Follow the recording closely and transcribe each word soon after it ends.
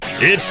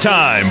It's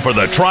time for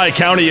the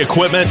Tri-County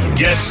Equipment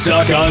Get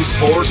Stuck on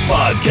Sports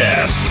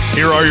podcast.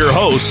 Here are your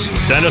hosts,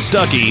 Dennis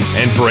Stuckey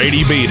and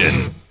Brady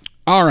Beaton.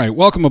 All right,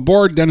 welcome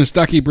aboard, Dennis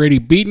Stuckey, Brady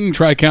Beaton,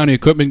 Tri-County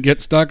Equipment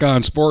Get Stuck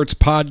on Sports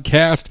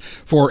podcast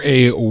for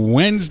a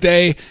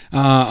Wednesday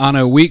on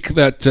a week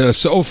that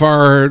so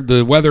far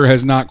the weather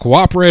has not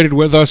cooperated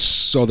with us,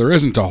 so there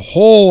isn't a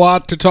whole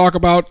lot to talk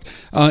about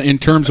in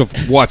terms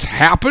of what's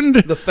happened.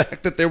 The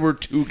fact that there were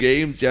 2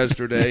 games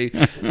yesterday,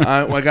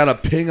 I got a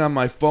ping on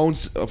my phone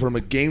from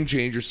a game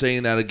changer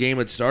saying that a game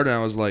had started, and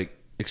I was like,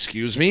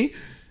 excuse me?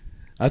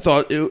 I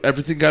thought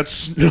everything got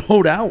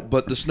snowed out,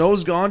 but the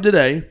snow's gone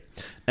today.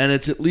 And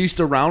it's at least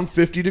around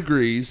 50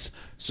 degrees,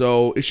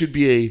 so it should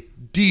be a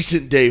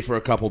decent day for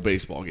a couple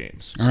baseball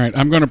games. All right,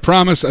 I'm going to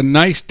promise a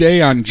nice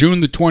day on June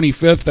the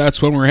 25th.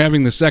 That's when we're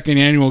having the second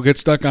annual Get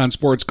Stuck on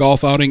Sports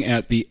golf outing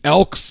at the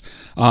Elks.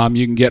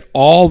 You can get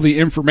all the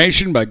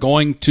information by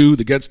going to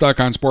the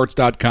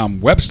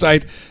GetStuckOnSports.com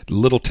website. The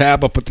little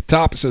tab up at the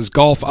top says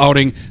golf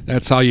outing.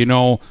 That's how you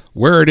know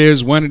where it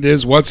is, when it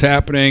is, what's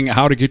happening,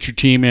 how to get your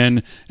team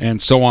in,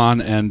 and so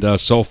on and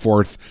so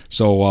forth.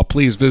 So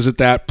please visit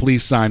that.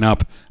 Please sign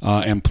up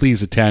and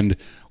please attend.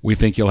 We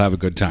think you'll have a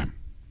good time.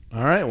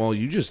 All right, well,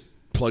 you just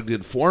plugged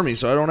it for me,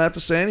 so I don't have to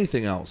say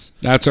anything else.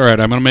 That's all right.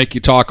 I'm going to make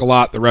you talk a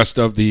lot the rest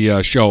of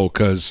the show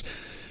because,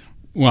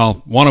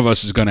 well, one of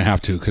us is going to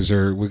have to because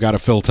we got to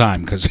fill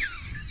time because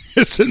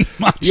isn't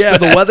much. Yeah,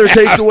 the weather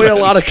takes away a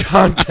lot of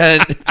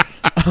content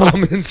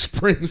in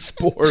spring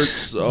sports.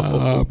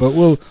 So. But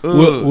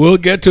we'll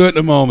get to it in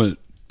a moment.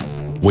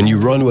 When you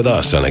run with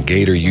us on a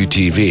Gator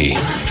UTV,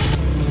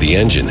 the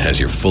engine has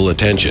your full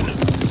attention.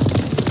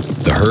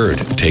 The herd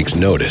takes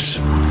notice.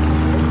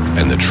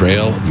 And the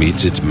trail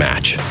meets its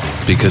match.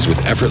 Because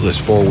with effortless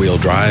 4-wheel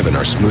drive and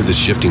our smoothest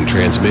shifting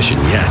transmission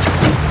yet,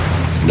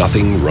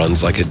 nothing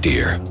runs like a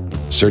deer.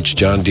 Search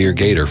John Deere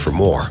Gator for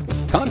more.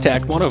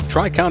 Contact one of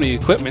Tri-County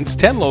Equipment's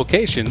 10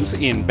 locations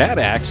in Bad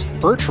Axe,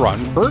 Birch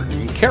Run,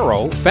 Burton,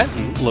 Caro,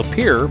 Fenton,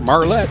 Lapeer,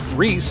 Marlette,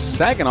 Reese,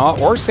 Saginaw,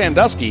 or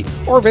Sandusky,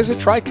 or visit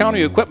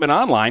Tri-County Equipment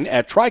online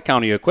at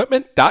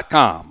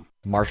tricountyequipment.com.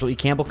 Marshall E.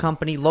 Campbell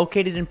Company,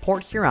 located in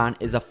Port Huron,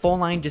 is a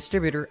full-line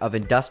distributor of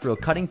industrial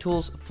cutting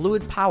tools,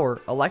 fluid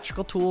power,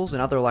 electrical tools,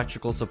 and other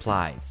electrical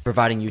supplies,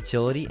 providing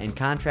utility and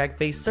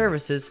contract-based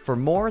services for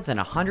more than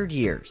 100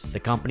 years. The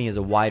company has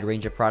a wide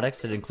range of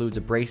products that includes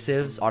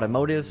abrasives,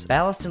 automotives,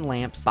 ballast and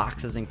lamps,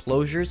 boxes and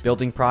closures,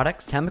 building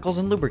products, chemicals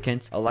and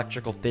lubricants,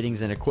 electrical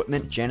fittings and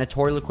equipment,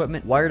 janitorial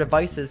equipment, wire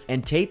devices,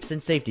 and tapes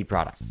and safety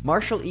products.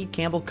 Marshall E.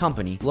 Campbell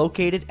Company,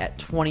 located at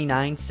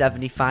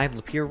 2975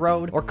 Lapeer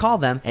Road, or call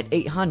them at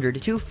 800-250-7520.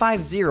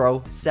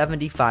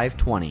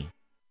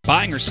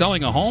 Buying or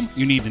selling a home?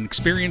 You need an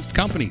experienced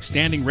company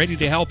standing ready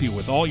to help you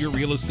with all your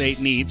real estate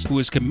needs, who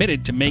is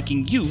committed to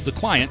making you the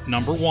client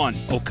number one.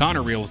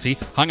 O'Connor Realty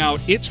hung out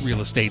its real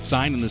estate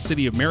sign in the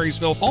city of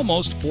Marysville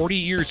almost 40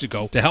 years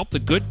ago to help the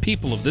good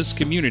people of this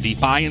community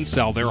buy and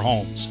sell their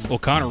homes.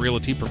 O'Connor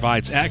Realty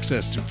provides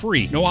access to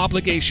free,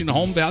 no-obligation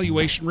home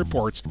valuation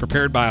reports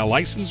prepared by a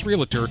licensed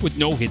realtor with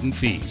no hidden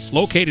fees.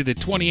 Located at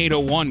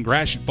 2801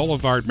 Gratiot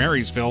Boulevard,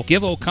 Marysville,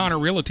 give O'Connor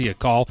Realty a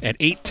call at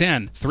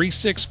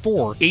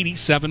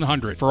 810-364-8700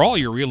 for all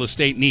your real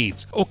estate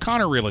needs.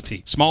 O'Connor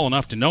Realty, small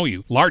enough to know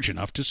you, large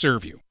enough to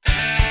serve you.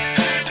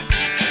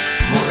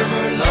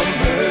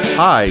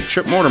 Hi,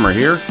 Chip Mortimer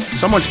here.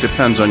 So much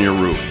depends on your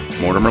roof.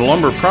 Mortimer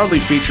Lumber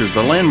proudly features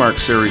the Landmark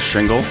Series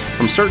shingle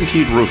from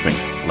CertainTeed Roofing.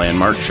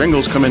 Landmark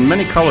shingles come in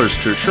many colors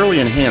to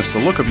surely enhance the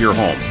look of your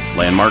home.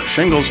 Landmark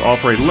shingles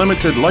offer a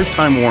limited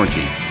lifetime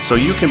warranty, so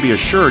you can be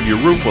assured your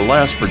roof will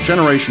last for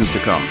generations to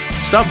come.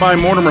 Stop by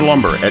Mortimer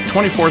Lumber at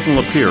 24th and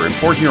Lapeer in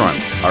Port Huron.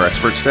 Our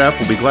expert staff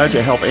will be glad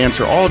to help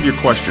answer all of your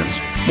questions.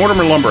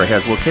 Mortimer Lumber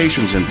has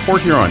locations in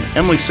Port Huron,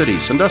 Emily City,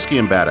 Sandusky,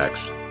 and Bad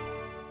Axe.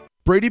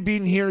 Brady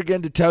Beaton here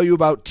again to tell you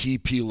about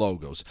TP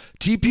Logos.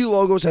 TP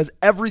Logos has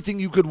everything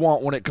you could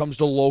want when it comes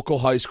to local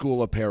high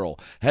school apparel.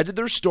 Head to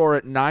their store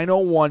at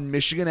 901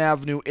 Michigan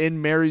Avenue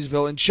in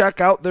Marysville and check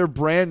out their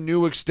brand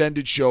new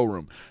extended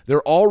showroom.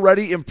 Their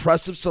already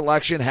impressive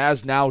selection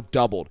has now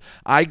doubled.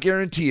 I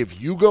guarantee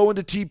if you go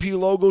into TP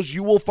Logos,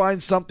 you will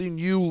find something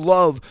you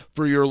love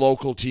for your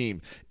local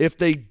team. If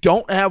they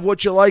don't have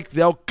what you like,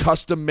 they'll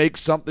custom make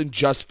something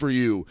just for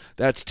you.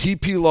 That's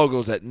TP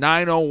Logos at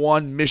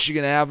 901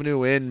 Michigan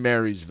Avenue in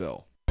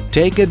Marysville.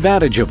 Take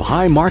advantage of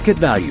high market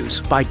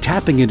values by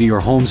tapping into your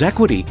home's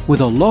equity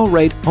with a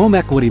low-rate home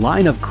equity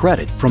line of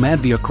credit from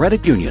Advia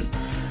Credit Union.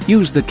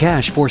 Use the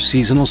cash for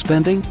seasonal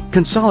spending,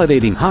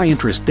 consolidating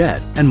high-interest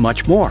debt, and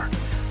much more.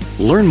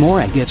 Learn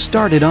more and get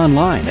started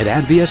online at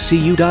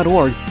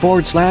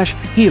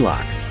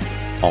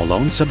adviacu.org/HELOC. All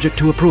loans subject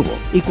to approval.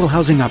 Equal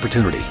housing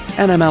opportunity.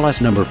 NMLS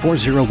number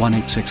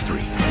 401863.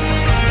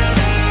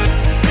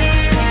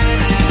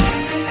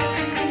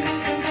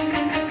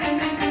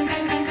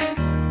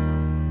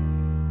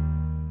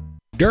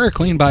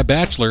 DuraClean by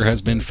Bachelor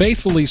has been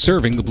faithfully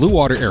serving the Blue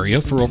Water area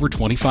for over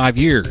 25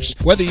 years.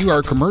 Whether you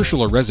are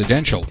commercial or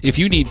residential, if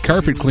you need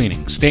carpet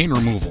cleaning, stain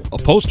removal,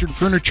 upholstered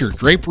furniture,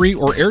 drapery,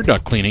 or air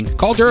duct cleaning,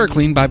 call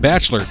DuraClean by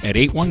Bachelor at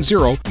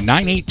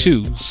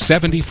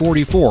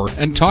 810-982-7044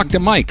 and talk to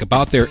Mike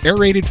about their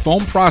aerated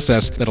foam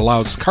process that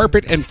allows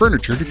carpet and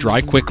furniture to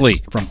dry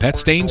quickly. From pet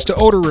stains to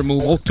odor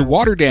removal to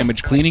water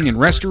damage cleaning and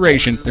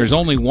restoration, there's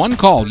only one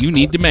call you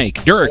need to make.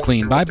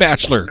 DuraClean by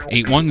Bachelor,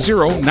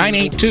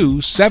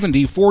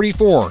 810-982-7044.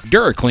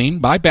 DuraClean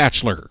by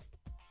Bachelor.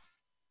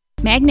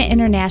 Magna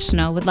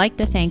International would like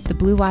to thank the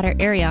Blue Water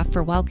area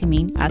for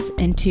welcoming us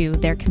into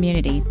their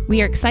community.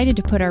 We are excited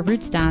to put our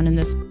roots down in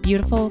this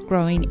beautiful,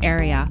 growing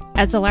area.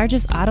 As the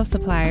largest auto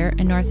supplier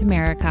in North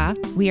America,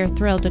 we are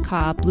thrilled to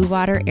call Blue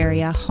Water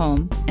area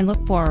home and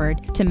look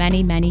forward to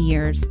many, many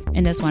years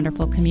in this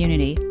wonderful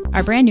community.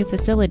 Our brand new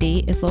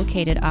facility is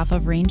located off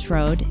of Range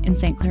Road in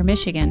St. Clair,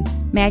 Michigan.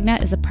 Magna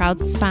is a proud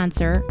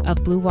sponsor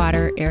of Blue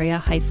Water Area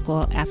High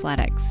School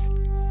athletics.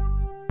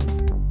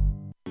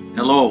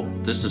 Hello,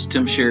 this is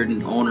Tim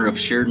Sheridan, owner of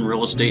Sheridan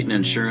Real Estate and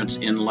Insurance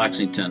in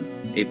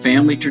Lexington, a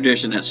family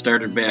tradition that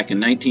started back in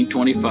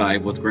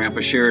 1925 with Grandpa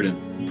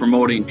Sheridan.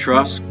 Promoting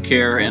trust,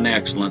 care, and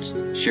excellence,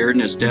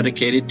 Sheridan is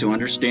dedicated to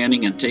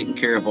understanding and taking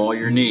care of all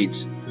your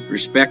needs.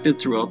 Respected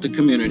throughout the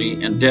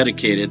community and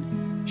dedicated,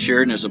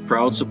 Sheridan is a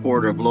proud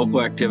supporter of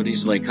local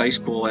activities like high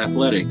school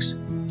athletics.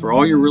 For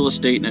all your real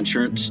estate and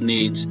insurance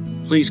needs,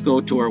 please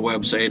go to our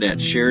website at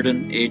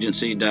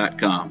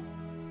SheridanAgency.com.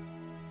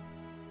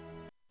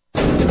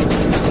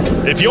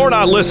 If you're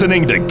not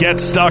listening to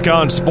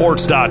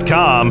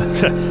GetStuckOnSports.com,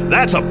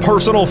 that's a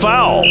personal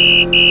foul.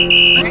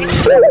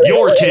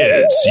 Your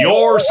kids,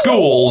 your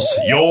schools,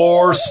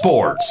 your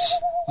sports.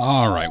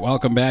 All right,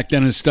 welcome back.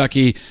 Dennis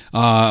Stuckey,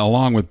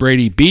 along with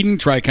Brady Beaton,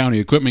 Tri-County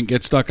Equipment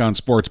Get Stuck on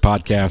Sports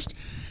podcast.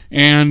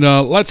 And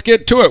let's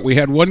get to it. We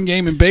had one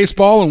game in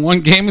baseball and one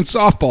game in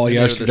softball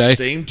yesterday. They're the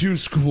same two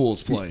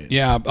schools playing.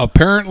 Yeah,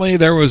 apparently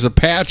there was a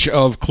patch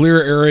of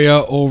clear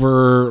area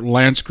over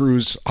L'Anse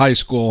Creuse High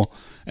School,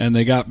 and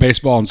they got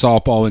baseball and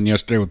softball in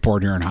yesterday with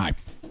Port Huron High.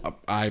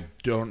 I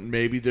don't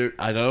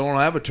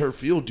have a turf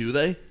field, do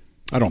they?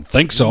 I don't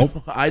think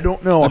so. I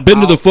don't know. I've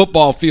been to the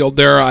football field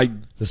there.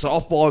 The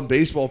softball and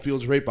baseball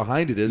field's right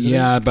behind it, isn't it?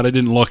 Yeah, but I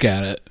didn't look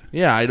at it.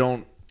 Yeah, I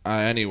don't.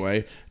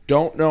 Anyway,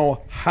 don't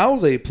know how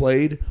they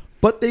played,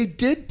 but they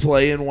did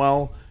play, and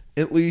well,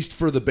 at least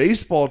for the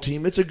baseball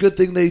team, it's a good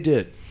thing they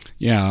did.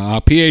 Yeah,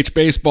 PH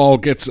Baseball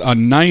gets a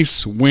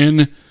nice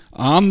win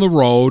on the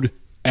road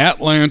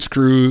at L'Anse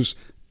Creuse,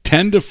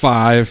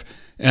 10-5,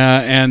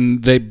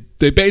 and they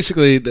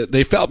basically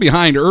they fell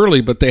behind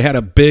early, but they had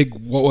a big,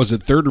 what was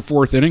it, third or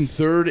fourth inning?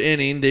 Third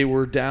inning, they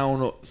were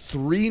down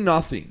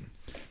 3-0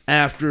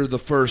 after the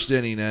first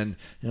inning, and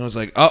it was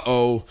like,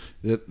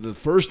 the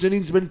first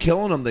inning's been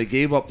killing them. They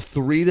gave up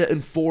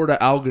 3-4 to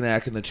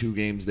Algonac in the two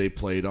games they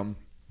played them,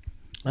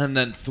 and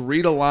then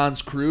 3 to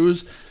L'Anse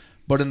Creuse.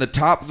 But in the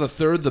top of the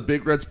third, the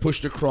Big Reds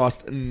pushed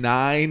across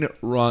 9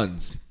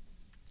 runs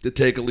to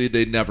take a lead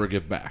they'd never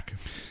give back.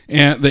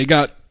 And they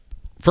got,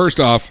 first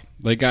off,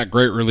 they got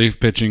great relief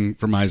pitching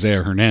from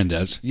Isaiah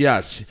Hernandez.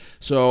 Yes.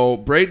 So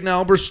Braden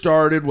Albert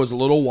started, was a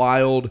little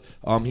wild.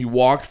 He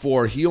walked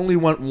 4. He only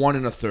went 1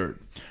 1/3.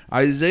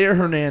 Isaiah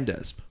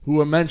Hernandez,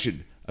 who I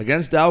mentioned,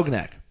 against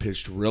Algonac,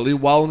 pitched really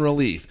well in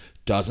relief.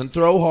 Doesn't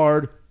throw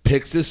hard,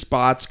 picks his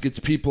spots, gets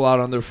people out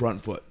on their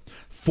front foot.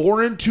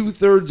 4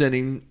 2/3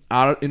 inning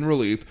out in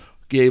relief,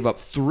 gave up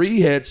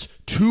 3 hits,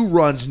 2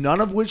 runs, none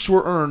of which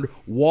were earned,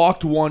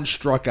 walked 1,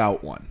 struck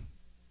out 1.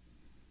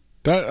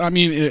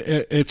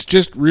 It's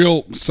just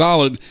real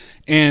solid,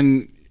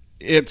 and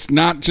it's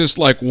not just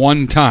like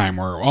one time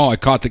where, I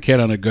caught the kid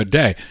on a good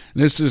day.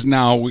 This is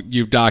now,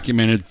 you've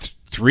documented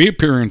 3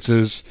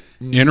 appearances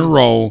in a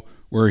row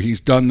where he's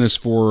done this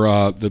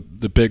for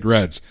the Big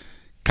Reds.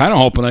 Kind of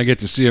hoping I get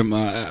to see him.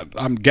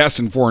 I'm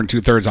guessing 4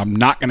 2/3. I'm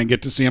not going to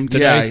get to see him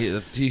today. Yeah,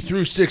 he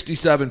threw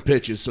 67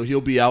 pitches, so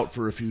he'll be out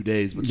for a few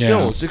days. But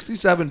still,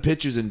 67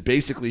 pitches in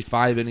basically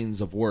 5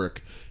 innings of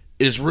work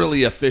is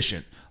really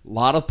efficient. A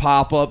lot of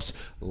pop-ups,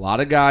 a lot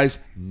of guys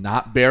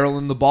not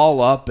barreling the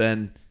ball up,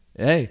 and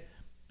hey,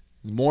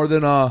 more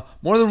than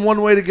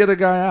one way to get a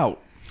guy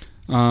out.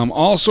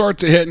 All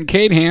sorts of hitting.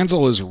 Cade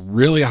Hansel is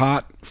really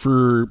hot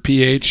for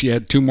PH. He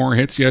had 2 more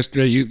hits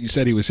yesterday. You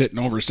said he was hitting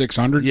over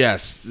 600?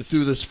 Yes.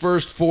 Through this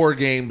first 4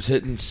 games,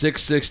 hitting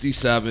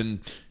 667.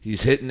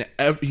 He's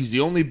the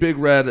only Big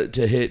Red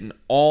to hit in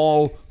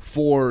all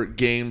 4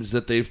 games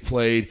that they've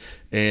played,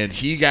 and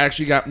he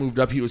actually got moved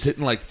up. He was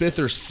hitting like 5th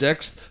or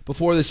 6th.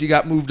 Before this, he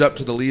got moved up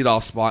to the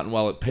leadoff spot, and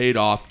it paid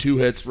off. 2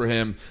 hits for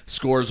him,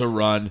 scores a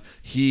run.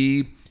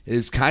 He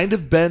has kind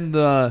of been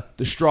the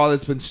straw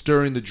that's been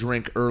stirring the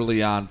drink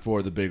early on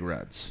for the Big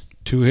Reds.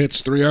 2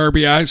 hits, 3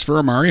 RBIs for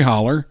Amari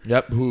Holler.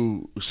 Yep,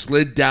 who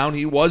slid down.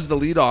 He was the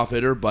leadoff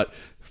hitter, but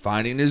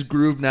finding his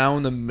groove now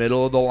in the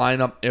middle of the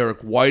lineup. Eric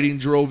Whiting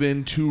drove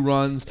in 2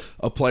 runs,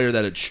 a player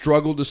that had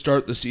struggled to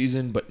start the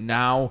season, but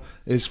now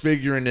is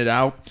figuring it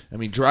out.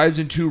 Drives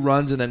in 2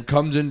 runs and then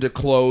comes in to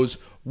close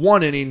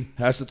One inning,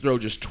 has to throw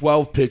just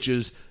 12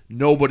 pitches.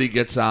 Nobody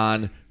gets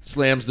on,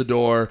 slams the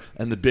door,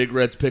 and the Big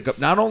Reds pick up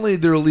not only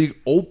their league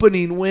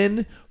opening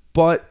win,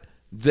 but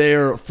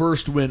their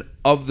first win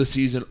of the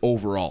season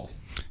overall.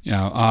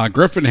 Yeah,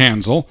 Griffin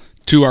Hansel,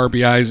 2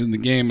 RBIs in the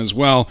game as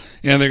well,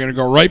 and they're going to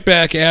go right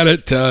back at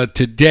it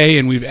today,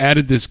 and we've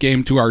added this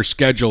game to our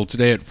schedule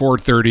today at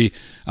 4:30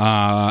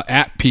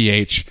 at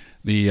PH,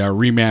 the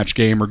rematch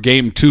game, or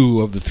game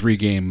 2 of the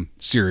 3-game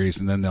series,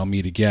 and then they'll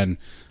meet again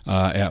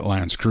at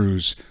L'Anse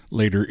Creuse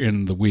later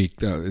in the week.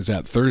 Is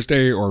that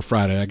Thursday or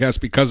Friday? I guess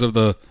because of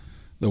the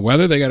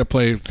weather, they got to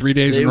play 3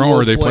 days in a row,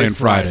 or are they playing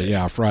Friday?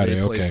 Yeah, Friday.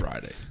 They play okay.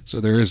 Friday. So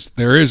there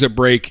is a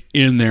break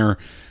in there.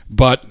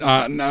 But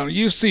now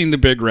you've seen the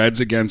Big Reds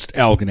against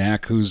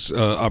Algonac, who's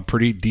a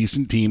pretty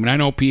decent team. And I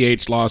know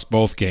PH lost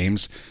both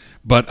games,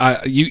 but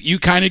you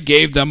kind of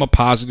gave them a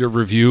positive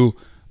review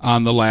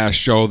on the last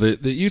show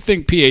that you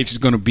think PH is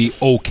going to be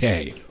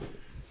okay.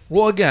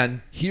 Well,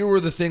 again, here were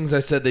the things I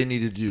said they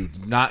needed to do.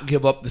 Not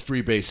give up the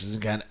free bases.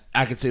 Again,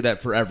 I could say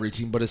that for every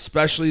team, but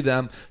especially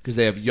them because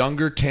they have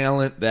younger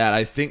talent that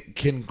I think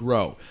can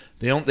grow.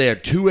 They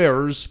had 2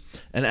 errors,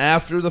 and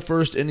after the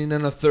first inning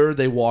and a third,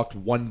 they walked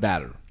 1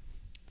 batter.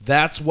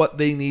 That's what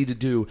they need to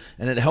do,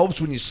 and it helps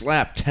when you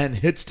slap 10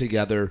 hits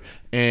together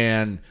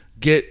and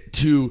get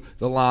to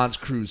the L'Anse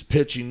Creuse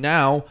pitching.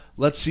 Now,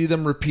 let's see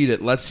them repeat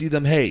it. Let's see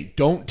them, hey,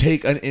 don't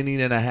take an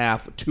inning and a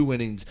half, 2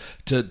 innings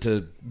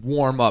to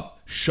warm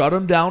up. Shut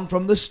them down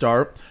from the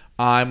start.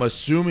 I'm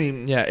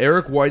assuming,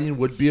 Eric Whiting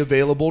would be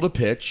available to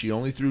pitch. He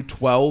only threw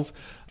 12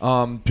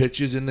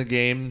 pitches in the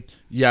game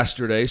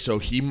yesterday, so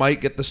he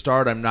might get the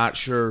start. I'm not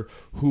sure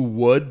who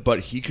would, but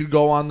he could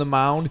go on the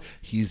mound.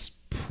 He's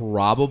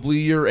probably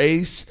your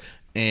ace,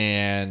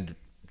 and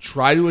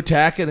try to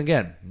attack it.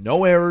 Again,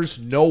 no errors,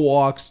 no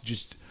walks,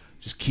 just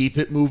keep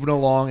it moving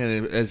along,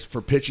 and as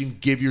for pitching,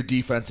 give your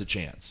defense a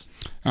chance.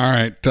 All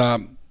right,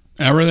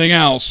 everything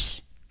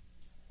else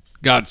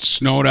got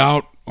snowed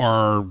out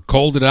or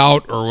colded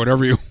out or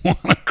whatever you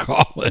want to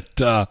call it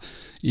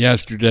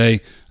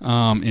yesterday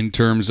in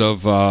terms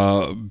of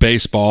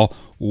baseball.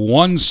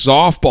 One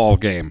softball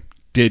game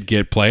did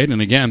get played,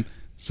 and again,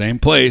 same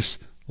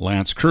place,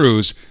 L'Anse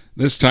Creuse.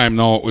 This time,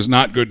 though, it was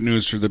not good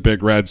news for the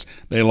Big Reds.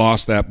 They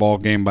lost that ball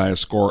game by a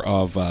score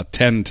of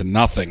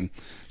 10-0.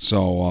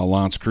 So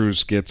L'Anse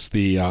Creuse gets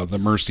the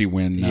mercy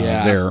win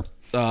there.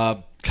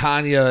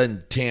 Kanya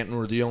and Tanton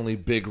were the only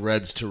Big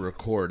Reds to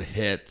record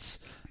hits.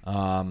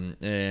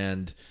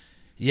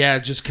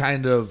 Just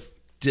kind of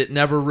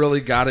never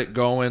really got it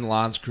going.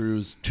 L'Anse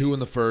Creuse, 2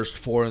 in the first,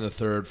 4 in the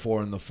third,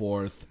 4 in the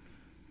fourth.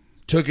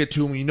 Took it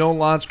to him. You know,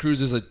 L'Anse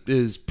Creuse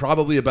is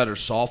probably a better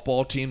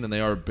softball team than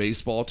they are a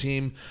baseball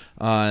team.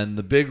 And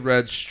the Big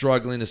Reds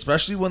struggling,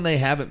 especially when they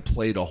haven't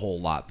played a whole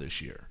lot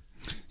this year.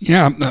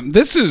 Yeah,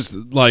 this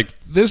is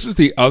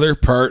the other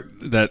part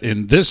that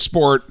in this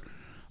sport,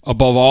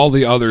 above all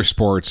the other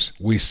sports,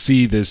 we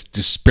see this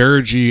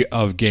disparity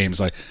of games.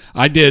 Like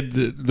I did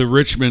the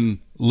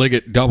Richmond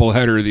Liggett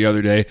doubleheader the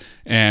other day,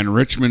 and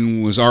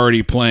Richmond was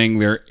already playing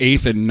their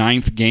 8th and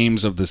 9th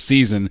games of the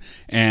season,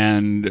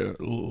 and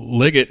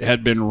Liggett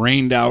had been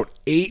rained out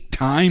 8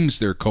 times,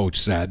 their coach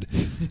said,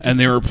 and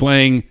they were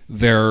playing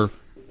their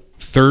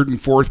 3rd and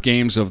 4th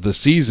games of the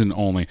season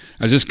only.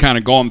 I was just kind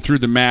of going through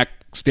the MAC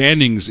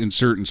standings in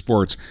certain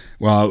sports.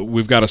 Well,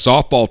 we've got a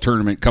softball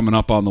tournament coming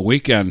up on the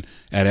weekend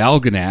at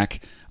Algonac,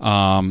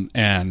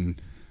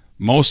 and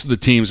most of the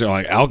teams are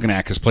like,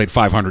 Algonac has played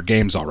 500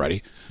 games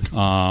already.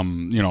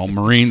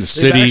 Marine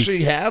City. They've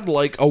actually had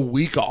like a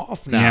week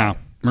off now. Yeah.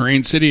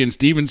 Marine City and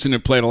Stevenson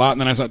have played a lot,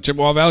 and then I saw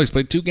Chippewa Valley's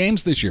played 2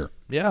 games this year.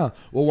 Yeah.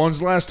 Well, when's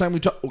the last time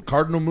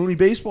Cardinal Mooney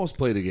Baseball's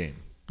played a game?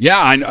 Yeah,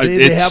 I know.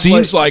 It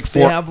seems like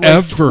forever. They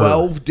have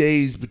 12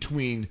 days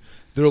between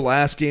their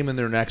last game and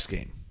their next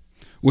game.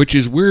 Which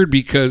is weird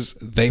because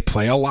they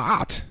play a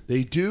lot.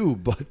 They do,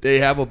 but they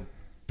have a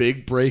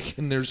big break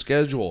in their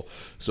schedule.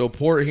 So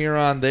Port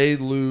Huron, they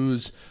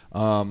lose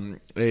a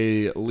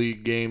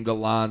league game to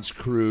L'Anse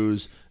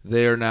Creuse.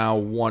 They are now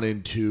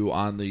 1-2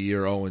 on the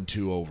year,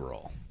 0-2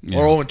 overall. Yeah.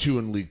 Or 0-2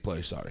 in league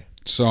play, sorry.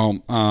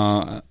 So,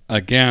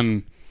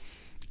 again,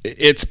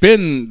 it's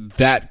been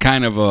that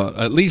kind of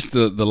at least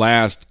the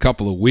last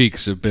couple of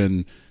weeks have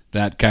been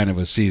that kind of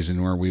a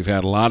season where we've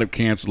had a lot of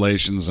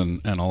cancellations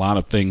and a lot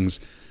of things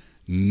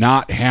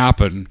not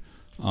happen.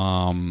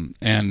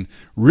 And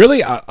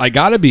really, I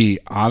got to be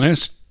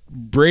honest,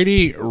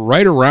 Brady,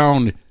 right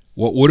around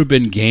what would have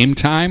been game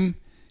time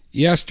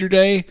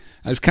yesterday,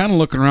 I was kind of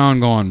looking around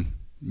going,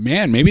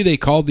 man, maybe they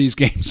called these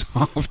games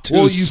off too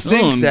soon.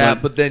 Well, you think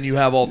that, but then you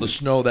have all the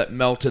snow that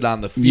melted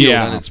on the field,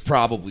 and it's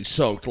probably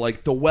soaked.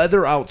 Like, the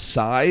weather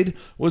outside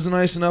was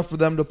nice enough for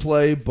them to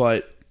play,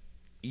 but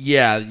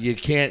yeah, you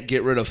can't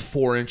get rid of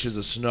 4 inches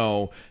of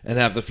snow and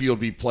have the field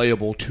be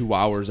playable 2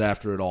 hours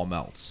after it all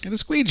melts. Get a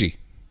squeegee.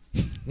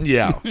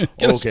 Yeah.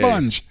 Get a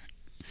sponge.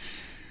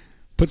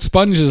 Put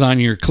sponges on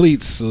your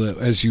cleats so that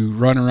as you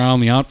run around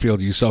the outfield,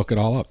 you soak it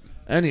all up.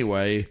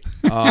 Anyway,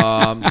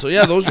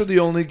 those were the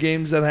only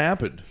games that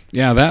happened.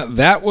 Yeah,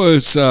 that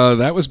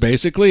was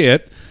basically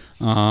it.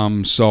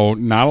 So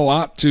not a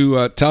lot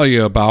to tell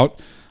you about,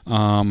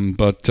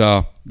 but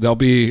there'll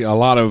be a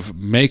lot of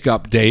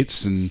makeup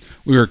dates, and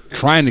we were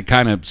trying to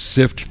kind of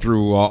sift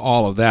through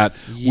all of that.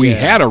 Yeah. We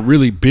had a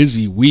really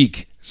busy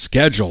week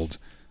scheduled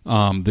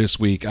this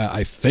week.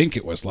 I think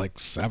it was like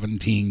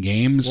 17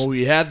 games. Well,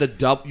 we had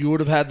you would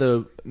have had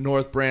the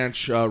North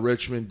Branch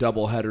Richmond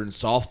doubleheader in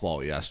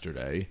softball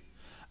yesterday.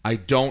 I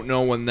don't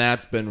know when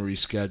that's been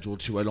rescheduled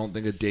to. I don't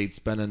think a date's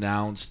been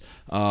announced.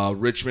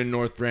 Richmond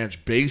North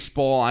Branch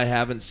baseball, I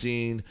haven't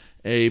seen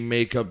a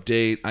makeup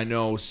date. I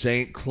know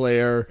St.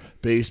 Clair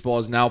baseball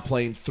is now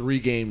playing 3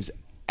 games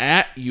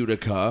at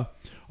Utica,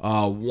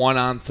 one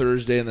on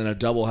Thursday and then a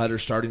doubleheader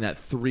starting at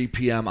 3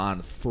 p.m.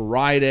 on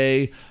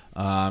Friday.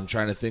 I'm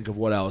trying to think of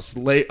what else.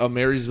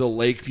 Marysville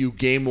Lakeview,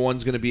 game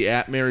 1's going to be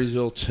at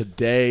Marysville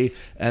today,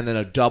 and then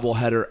a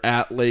doubleheader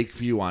at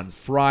Lakeview on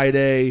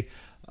Friday.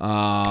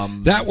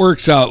 That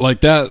works out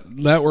like that.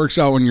 That works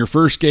out when your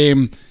first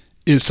game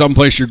is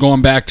someplace you're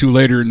going back to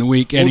later in the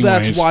week anyways. Well,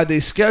 that's why they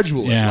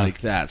schedule it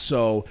like that.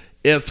 So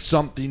if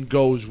something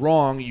goes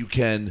wrong, you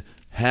can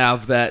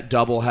have that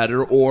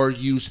doubleheader or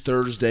use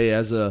Thursday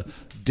as a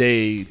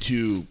day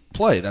to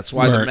play. That's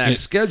why the MAC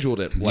scheduled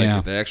it like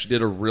that. They actually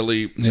did a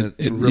really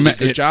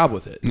good job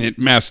with it. It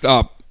messed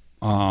up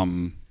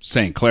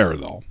St. Clair,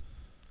 though.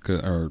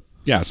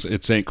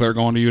 It's St. Clair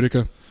going to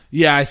Utica?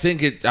 Yeah, I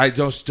think I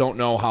just don't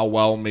know how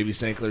well. Maybe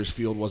St. Clair's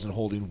field wasn't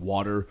holding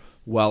water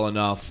well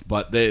enough,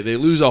 but they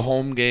lose a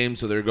home game,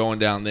 so they're going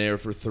down there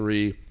for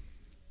 3.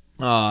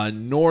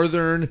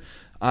 Northern,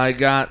 I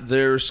got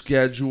their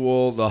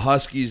schedule. The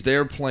Huskies,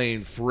 they're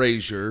playing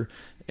Fraser,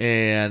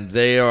 and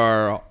they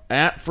are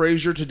at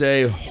Fraser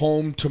today,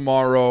 home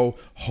tomorrow,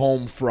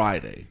 home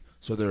Friday.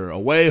 So they're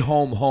away,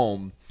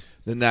 home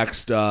the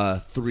next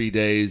 3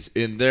 days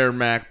in their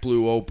MAC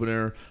Blue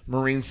opener.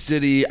 Marine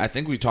City, I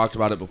think we talked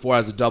about it before,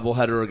 has a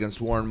doubleheader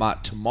against Warren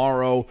Mott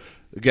tomorrow.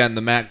 Again,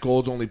 the MAC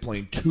Gold's only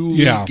playing 2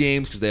 league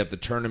games because they have the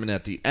tournament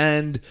at the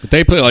end. But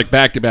they play like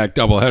back-to-back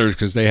doubleheaders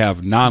because they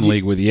have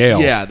non-league with Yale.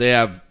 Yeah, they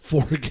have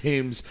 4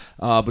 games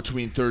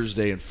between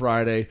Thursday and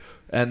Friday.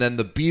 And then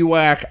the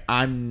BWAC,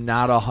 I'm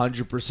not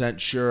 100%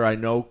 sure. I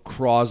know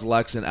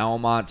Croslex and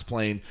Almont's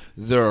playing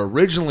their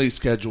originally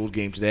scheduled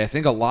game today. I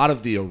think a lot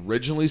of the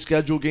originally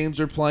scheduled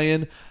games are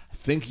playing. I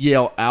think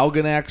Yale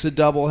Algonac's a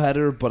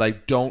doubleheader, but I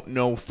don't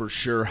know for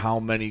sure how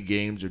many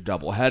games are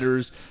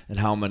doubleheaders and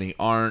how many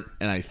aren't.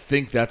 And I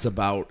think that's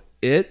about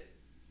it.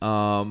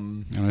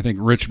 And I think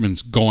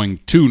Richmond's going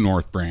to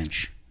North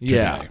Branch today.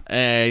 Yeah,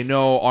 I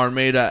know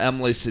Armada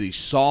Emily City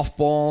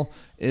softball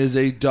is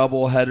a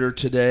doubleheader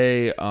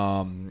today.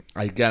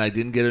 Again, I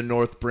didn't get a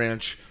North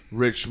Branch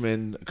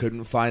Richmond.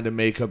 Couldn't find a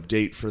makeup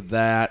date for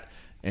that.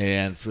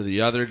 And for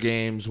the other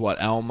games,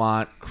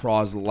 Elmont,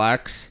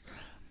 Croslex,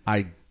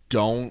 I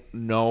don't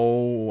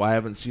know. I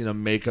haven't seen a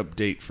makeup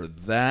date for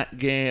that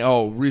game.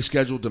 Oh,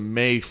 rescheduled to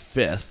May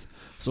 5th.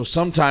 So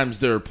sometimes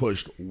they're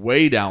pushed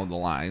way down the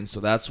line. So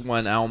that's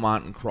when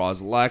Almont and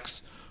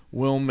Croslex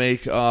will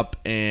make up,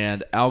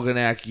 and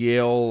Algonac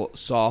Yale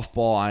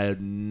softball, I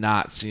had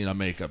not seen a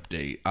makeup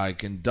date. I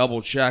can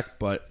double check,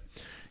 but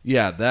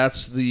yeah,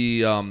 that's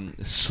the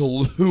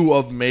slew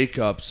of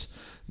makeups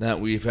that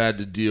we've had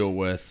to deal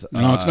with.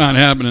 No, it's not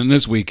happening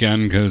this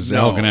weekend because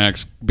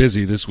Algonac's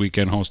busy this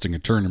weekend hosting a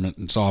tournament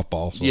in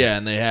softball. So. Yeah,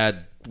 and they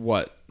had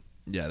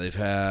they've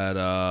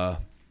had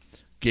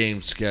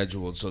games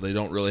scheduled, so they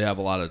don't really have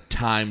a lot of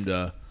time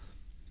to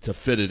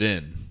fit it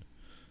in.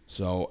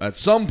 So at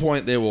some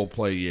point they will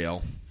play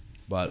Yale,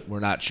 but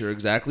we're not sure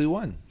exactly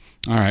when.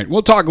 All right.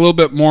 We'll talk a little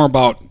bit more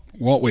about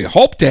what we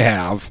hope to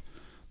have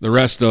the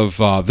rest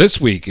of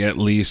this week, at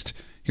least,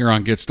 here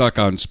on Get Stuck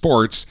on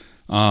Sports,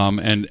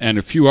 and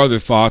a few other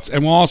thoughts.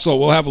 And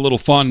we'll have a little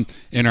fun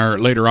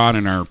later on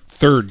in our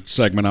third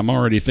segment. I'm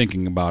already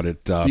thinking about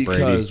it, Brady.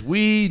 Because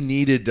we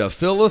needed to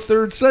fill a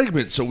third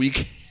segment, so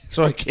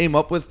I came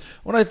up with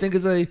what I think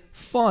is a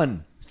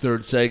fun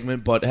third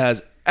segment, but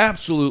has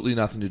absolutely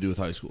nothing to do with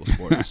high school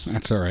sports.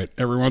 That's all right.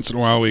 Every once in a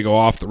while we go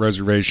off the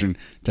reservation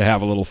to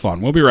have a little fun.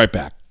 We'll be right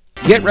back.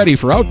 Get ready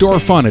for outdoor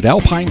fun at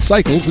Alpine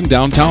Cycles in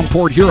downtown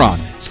Port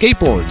Huron.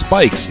 Skateboards,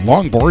 bikes,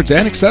 longboards,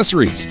 and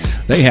accessories.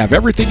 They have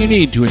everything you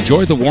need to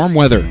enjoy the warm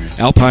weather.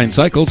 Alpine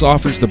Cycles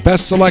offers the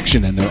best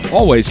selection, and they're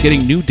always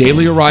getting new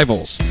daily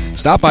arrivals.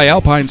 Stop by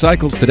Alpine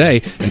Cycles today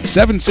at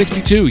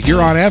 762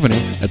 Huron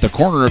Avenue at the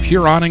corner of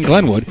Huron and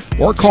Glenwood,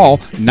 or call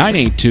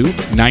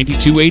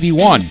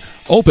 982-9281.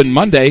 Open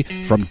Monday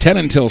from 10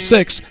 until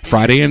 6,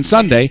 Friday and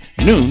Sunday,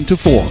 noon to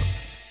 4.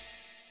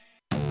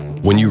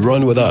 When you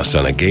run with us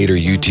on a Gator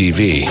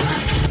UTV,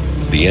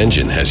 the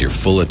engine has your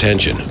full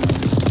attention.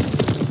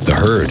 The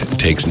herd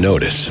takes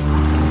notice.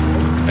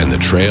 And the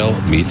trail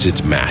meets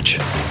its match.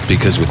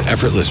 Because with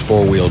effortless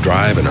four-wheel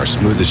drive and our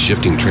smoothest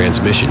shifting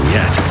transmission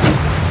yet,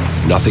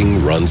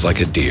 nothing runs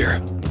like a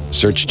deer.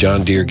 Search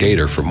John Deere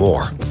Gator for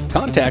more.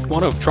 Contact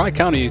one of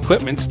Tri-County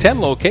Equipment's 10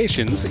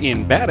 locations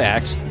in Bad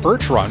Axe,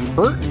 Birch Run,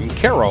 Burton,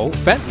 Caro,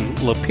 Fenton,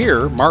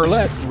 Lapeer,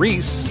 Marlette,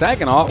 Reese,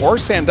 Saginaw, or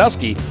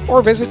Sandusky,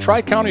 or visit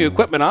Tri-County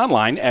Equipment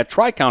online at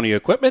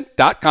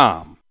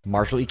tricountyequipment.com.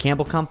 Marshall E.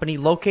 Campbell Company,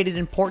 located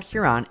in Port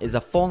Huron, is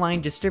a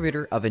full-line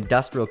distributor of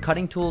industrial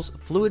cutting tools,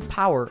 fluid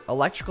power,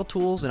 electrical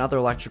tools, and other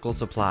electrical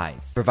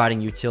supplies,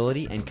 providing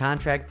utility and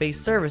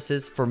contract-based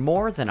services for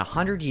more than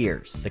 100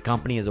 years. The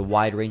company has a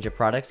wide range of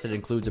products that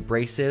includes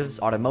abrasives,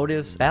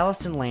 automotives,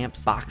 ballast and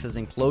lamps, boxes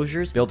and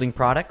closures, building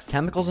products,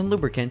 chemicals and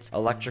lubricants,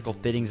 electrical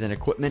fittings and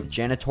equipment,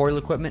 janitorial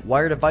equipment,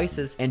 wire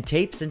devices, and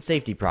tapes and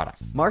safety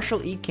products.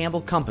 Marshall E.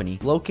 Campbell Company,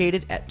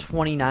 located at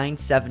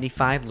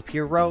 2975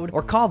 Lapeer Road,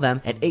 or call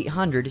them at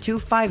 800-250-7520.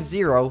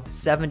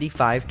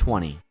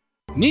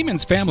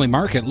 Neiman's Family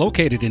Market,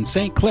 located in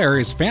St. Clair,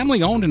 is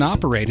family-owned and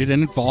operated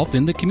and involved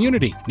in the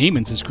community.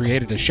 Neiman's has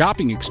created a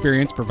shopping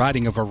experience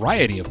providing a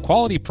variety of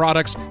quality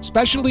products,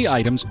 specialty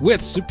items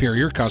with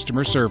superior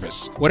customer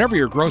service. Whatever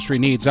your grocery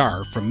needs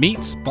are, from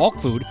meats, bulk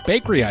food,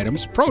 bakery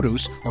items,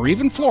 produce, or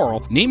even floral,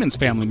 Neiman's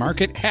Family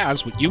Market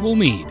has what you will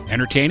need.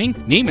 Entertaining?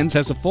 Neiman's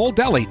has a full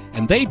deli,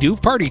 and they do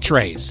party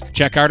trays.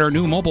 Check out our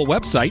new mobile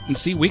website and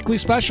see weekly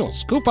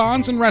specials,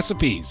 coupons, and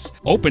recipes.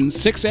 Open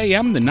 6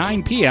 a.m. to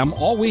 9 p.m.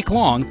 all week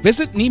long.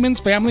 Visit Neiman's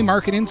Family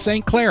Market in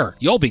St. Clair.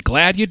 You'll be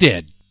glad you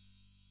did.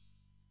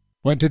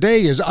 When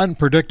today is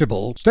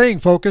unpredictable, staying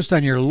focused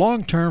on your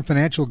long-term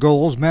financial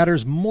goals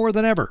matters more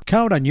than ever.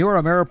 Count on your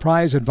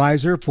Ameriprise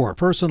advisor for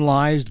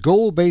personalized,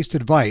 goal-based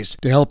advice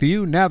to help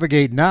you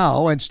navigate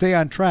now and stay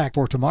on track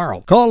for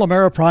tomorrow. Call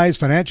Ameriprise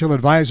financial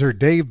advisor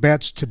Dave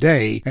Betts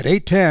today at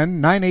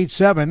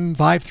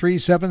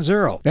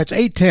 810-987-5370. That's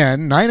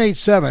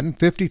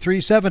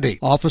 810-987-5370.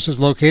 Office is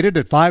located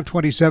at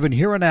 527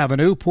 Huron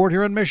Avenue, Port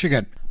Huron,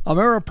 Michigan.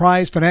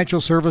 Ameriprise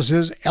Financial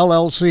Services,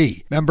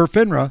 LLC, member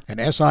FINRA and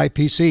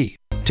SIPC.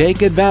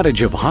 Take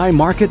advantage of high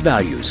market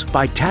values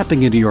by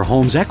tapping into your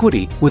home's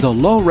equity with a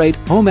low-rate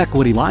home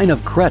equity line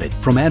of credit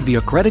from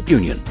Advia Credit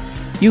Union.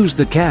 Use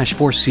the cash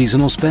for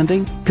seasonal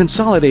spending,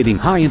 consolidating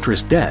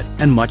high-interest debt,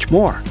 and much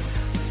more.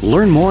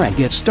 Learn more and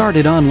get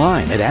started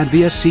online at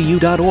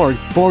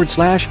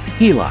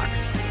adviacu.org/HELOC.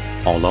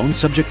 All loans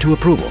subject to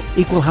approval.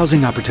 Equal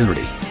housing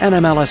opportunity.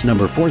 NMLS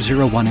number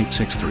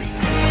 401863.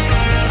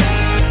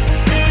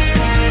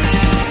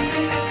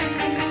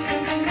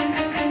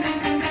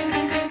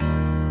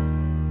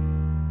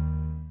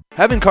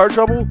 Having car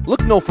trouble?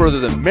 Look no further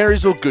than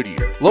Marysville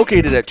Goodyear.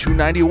 Located at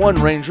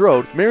 291 Range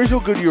Road,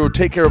 Marysville Goodyear will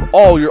take care of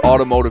all your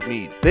automotive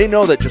needs. They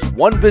know that just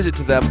one visit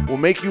to them will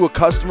make you a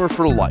customer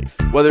for life.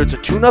 Whether it's a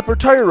tune-up or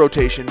tire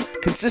rotation,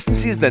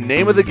 consistency is the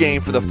name of the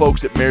game for the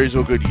folks at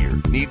Marysville Goodyear.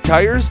 Need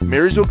tires?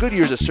 Marysville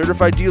Goodyear is a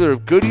certified dealer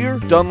of Goodyear,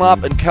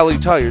 Dunlop, and Kelly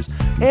tires,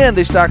 and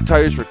they stock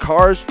tires for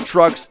cars,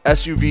 trucks,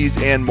 SUVs,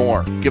 and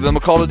more. Give them a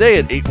call today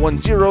at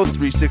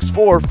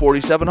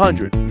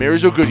 810-364-4700.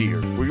 Marysville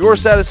Goodyear, where your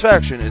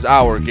satisfaction is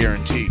our guarantee.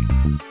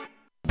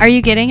 Are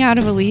you getting out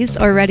of a lease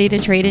or ready to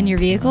trade in your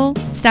vehicle?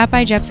 Stop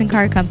by Jepson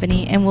Car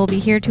Company and we'll be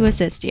here to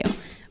assist you.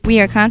 We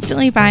are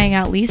constantly buying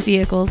out leased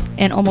vehicles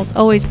and almost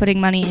always putting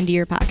money into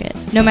your pocket.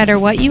 No matter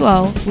what you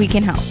owe, we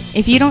can help.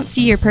 If you don't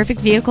see your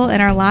perfect vehicle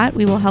in our lot,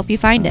 we will help you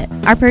find it.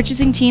 Our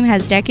purchasing team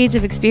has decades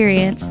of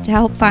experience to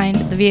help find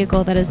the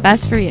vehicle that is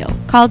best for you.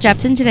 Call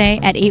Jepson today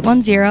at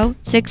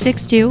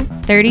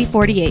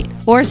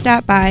 810-662-3048 or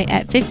stop by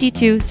at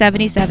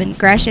 5277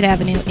 Gratiot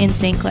Avenue in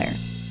St. Clair.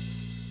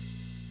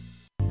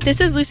 This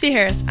is Lucy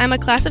Harris. I'm a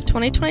class of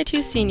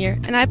 2022 senior,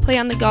 and I play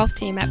on the golf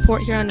team at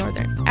Port Huron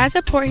Northern. As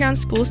a Port Huron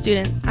school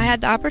student, I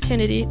had the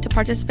opportunity to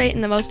participate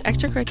in the most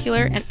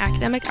extracurricular and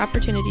academic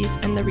opportunities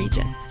in the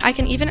region. I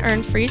can even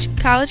earn free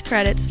college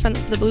credits from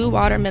the Blue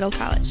Water Middle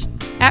College.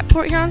 At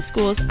Port Huron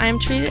schools, I am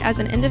treated as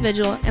an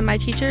individual and my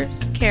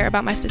teachers care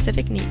about my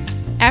specific needs.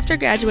 After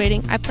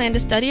graduating, I plan to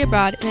study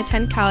abroad and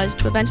attend college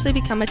to eventually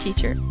become a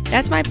teacher.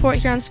 That's my Port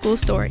Huron school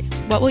story.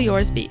 What will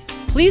yours be?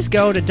 Please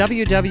go to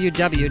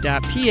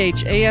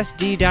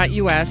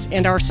www.phasd.us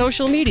and our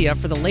social media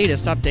for the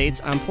latest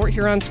updates on Port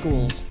Huron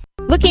schools.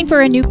 Looking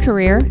for a new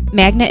career?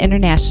 Magna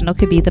International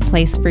could be the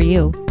place for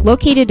you.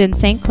 Located in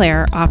St.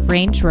 Clair off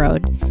Range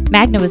Road,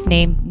 Magna was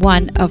named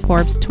one of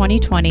Forbes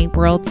 2020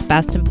 World's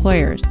Best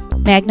Employers.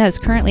 Magna is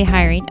currently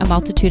hiring a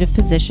multitude of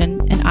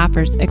positions and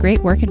offers a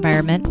great work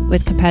environment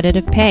with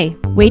competitive pay.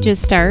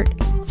 Wages start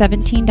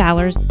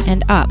 $17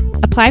 and up.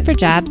 Apply for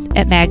jobs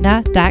at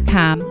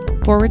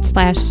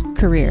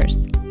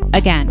magna.com/careers.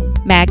 Again,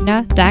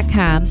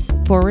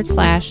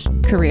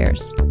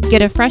 magna.com/careers.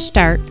 Get a fresh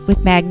start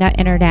with Magna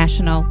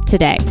International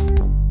today.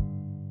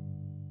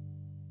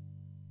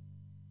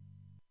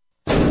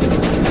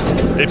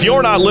 If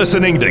you're not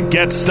listening to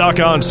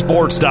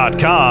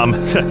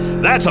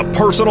GetStuckOnSports.com, that's a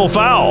personal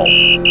foul.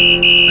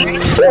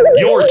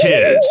 Your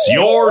kids,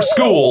 your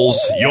schools,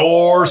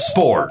 your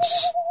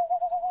sports.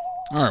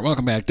 All right,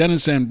 welcome back.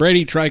 Dennis and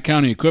Brady,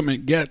 Tri-County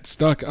Equipment, Get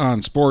Stuck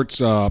on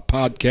Sports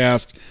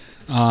podcast.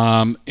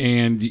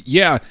 And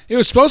yeah, it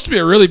was supposed to be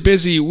a really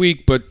busy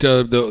week, but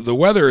the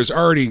weather has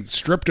already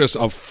stripped us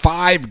of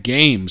 5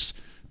 games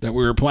that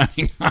we were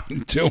planning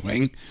on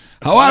doing.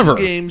 However,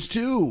 5 games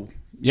too.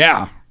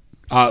 Yeah,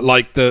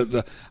 like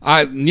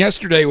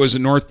yesterday was a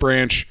North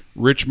Branch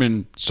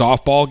Richmond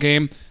softball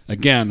game.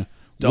 Again,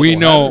 we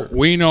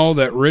know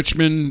that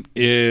Richmond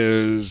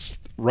is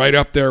right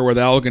up there with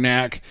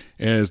Algonac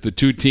as the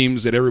two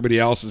teams that everybody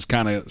else is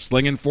kind of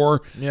slinging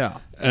for. Yeah.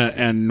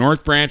 And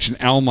North Branch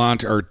and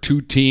Almont are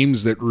two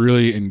teams that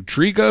really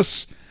intrigue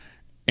us.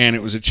 And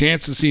it was a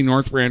chance to see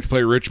North Branch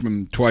play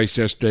Richmond twice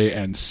yesterday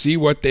and see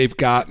what they've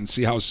got and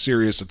see how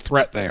serious a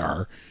threat they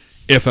are,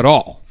 if at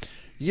all.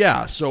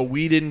 Yeah, so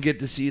we didn't get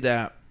to see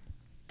that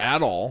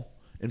at all.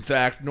 In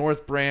fact,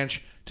 North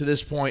Branch to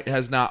this point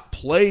has not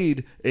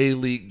played a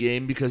league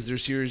game because their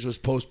series was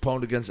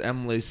postponed against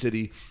Emily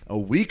City a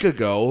week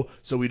ago,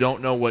 so we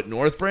don't know what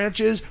North Branch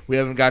is. We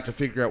haven't got to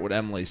figure out what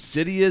Emily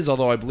City is,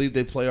 although I believe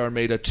they play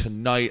Armada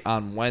tonight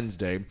on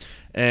Wednesday,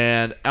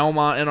 and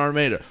Almont and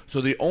Armada.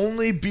 So the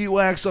only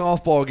BWAC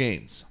softball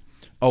games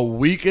a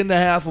week and a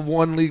half of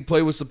one league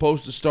play was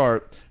supposed to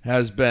start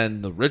has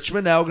been the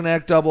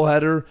Richmond-Algonac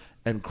doubleheader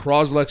and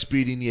Croslex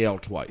beating Yale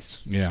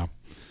twice. Yeah.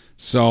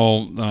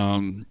 So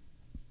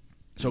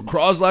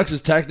Croslex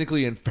is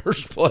technically in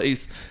first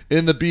place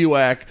in the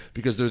BWAC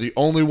because they're the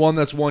only one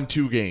that's won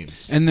 2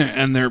 games. And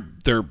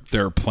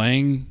they're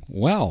playing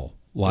well.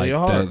 Like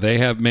are. they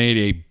have made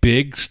a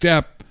big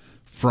step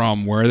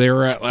from where they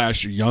were at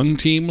last year. Young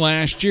team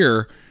last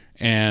year,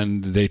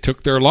 and they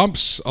took their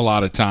lumps a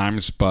lot of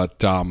times,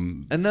 but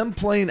and them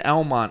playing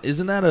Almont,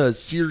 isn't that a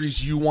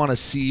series you want to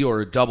see,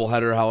 or a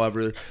doubleheader,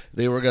 however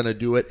they were going to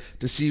do it,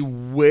 to see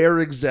where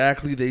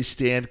exactly they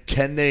stand?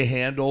 Can they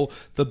handle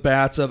the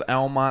bats of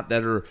Almont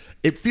that are?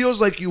 It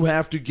feels like you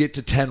have to get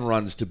to 10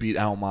 runs to beat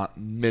Almont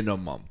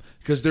minimum,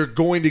 because they're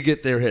going to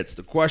get their hits.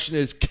 The question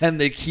is, can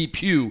they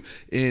keep you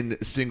in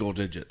single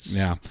digits?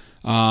 Yeah.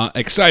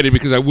 Excited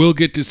because I will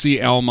get to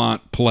see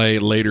Almont play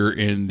later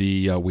in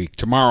the week.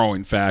 Tomorrow,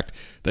 in fact,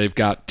 they've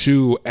got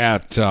 2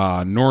 at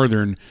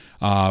Northern,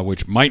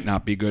 which might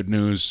not be good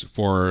news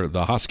for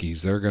the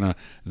Huskies. They're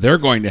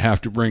going to have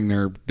to bring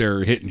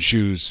their hitting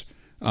shoes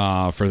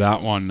for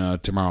that one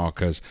tomorrow,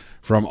 because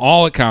from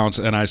all accounts,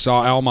 and I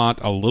saw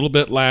Almont a little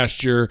bit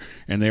last year,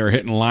 and they were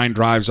hitting line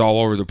drives all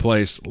over the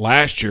place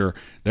last year.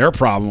 Their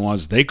problem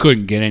was they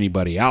couldn't get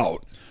anybody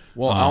out.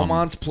 Well,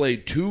 Almont's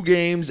played 2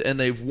 games, and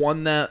they've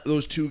won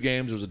those 2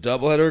 games. There was a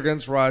doubleheader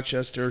against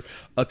Rochester,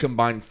 a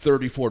combined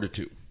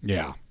 34-2.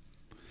 Yeah.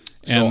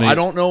 And I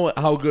don't know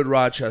how good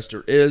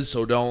Rochester is,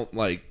 so don't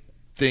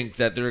think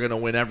that they're going to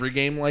win every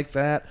game like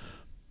that.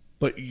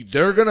 But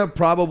they're going to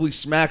probably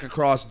smack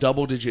across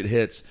double-digit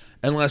hits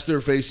unless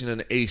they're facing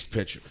an ace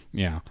pitcher.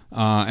 Yeah.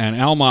 And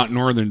Almont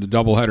Northern, the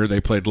doubleheader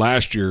they played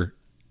last year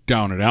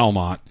down at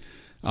Almont,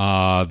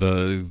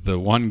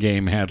 the one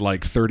game had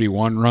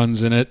 31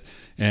 runs in it,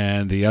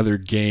 and the other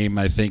game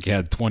I think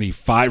had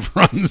 25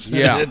 runs in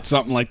it,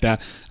 something like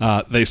that.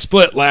 They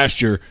split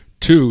last year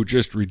 2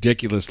 just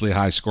ridiculously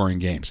high-scoring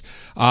games.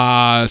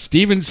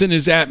 Stevenson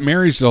is at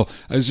Marysville.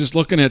 I was just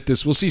looking at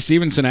this. We'll see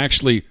Stevenson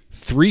actually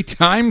 3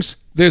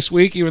 times this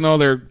week, even though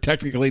they're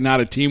technically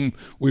not a team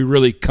we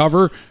really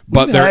cover.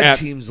 But We've had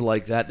teams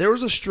like that. There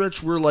was a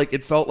stretch where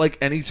it felt like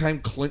anytime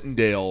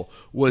Clintondale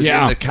was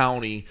in the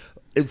county.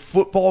 In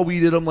football, we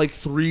did them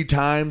 3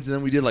 times, and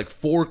then we did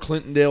 4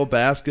 Clintondale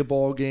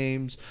basketball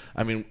games.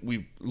 I mean,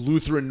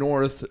 Lutheran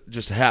North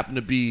just happened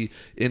to be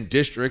in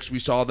districts. We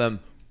saw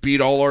them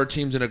beat all our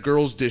teams in a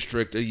girls'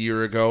 district a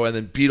year ago, and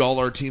then beat all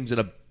our teams in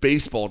a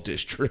baseball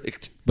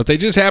district. But they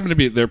just happen to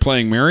be, they're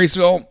playing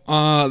Marysville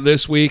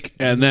this week,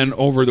 and then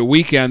over the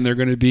weekend they're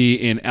going to be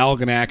in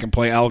Algonac and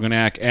play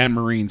Algonac and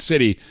Marine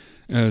City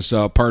as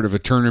part of a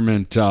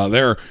tournament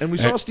there. And we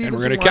saw Stevenson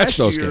we're going to catch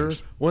those year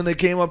games when they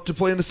came up to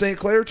play in the St.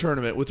 Clair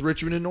tournament with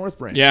Richmond and North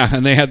Branch. Yeah,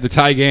 and they had the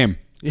tie game.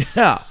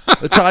 Yeah,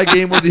 the tie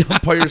game where the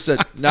umpire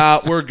said,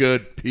 "Nah, we're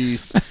good,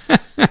 peace."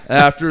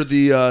 After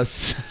the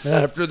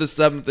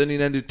 7th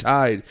inning ended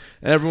tied,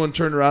 and everyone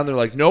turned around. They're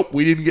like, "Nope,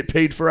 we didn't get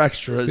paid for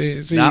extras.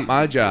 See, not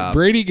my job."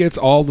 Brady gets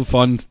all the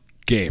fun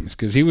games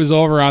because he was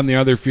over on the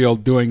other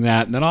field doing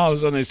that, and then all of a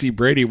sudden I see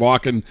Brady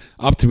walking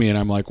up to me, and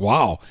I'm like,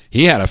 "Wow,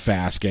 he had a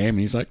fast game." And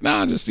he's like,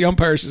 "No, just the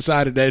umpires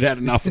decided they'd had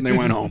enough, and they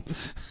went home."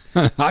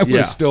 I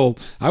was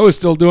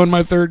still doing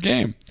my 3rd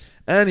game.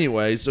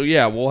 Anyway, so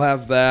yeah, we'll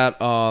have that.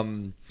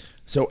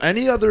 So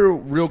any other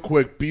real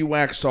quick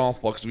BWAC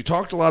softball, because we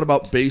talked a lot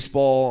about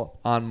baseball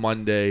on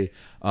Monday.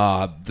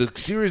 The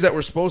series that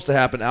were supposed to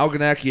happen,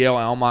 Algonac, Yale,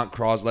 Almont,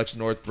 Croslex,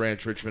 North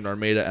Branch, Richmond,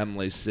 Armada,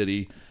 Emily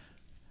City.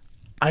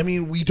 I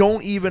mean, we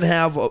don't even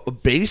have a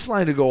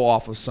baseline to go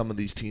off of some of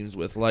these teams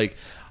with.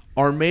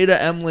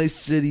 Armada, Emily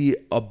City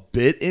a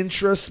bit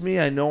interests me.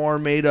 I know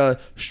Armada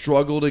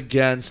struggled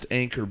against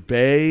Anchor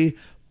Bay,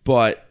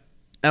 but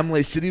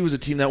Emily City was a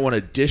team that won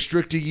a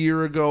district a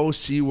year ago.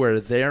 See where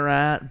they're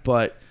at,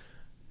 but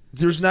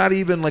there's not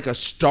even a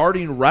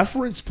starting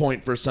reference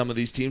point for some of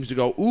these teams to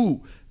go,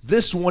 ooh,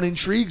 this one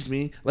intrigues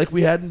me, like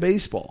we had in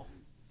baseball.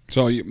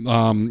 So,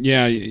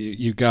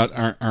 you got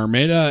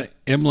Armada,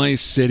 Emily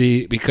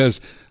City, because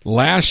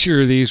last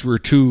year these were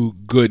 2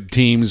 good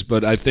teams,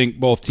 but I think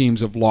both teams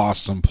have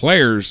lost some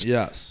players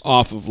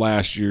off of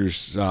last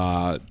year's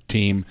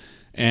team.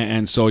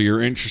 And so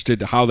you're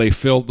interested in how they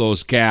filled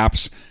those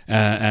gaps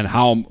and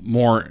how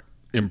more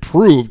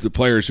improved the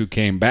players who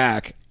came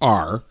back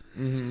are.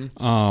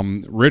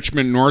 Mm-hmm.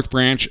 Richmond, North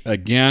Branch,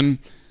 again,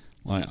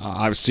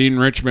 I've seen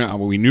Richmond.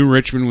 We knew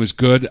Richmond was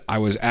good. I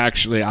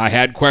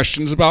had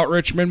questions about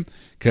Richmond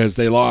because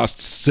they lost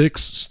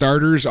 6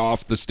 starters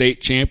off the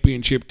state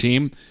championship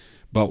team.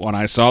 But when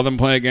I saw them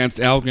play against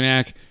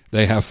Algonac,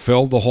 they have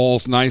filled the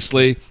holes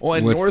nicely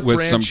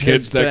with some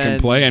kids that can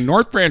play. And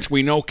North Branch,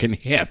 we know, can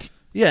hit.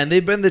 Yeah, and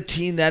they've been the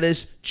team that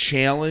has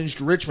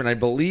challenged Richmond. I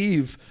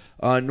believe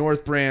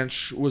North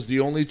Branch was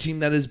the only team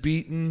that has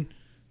beaten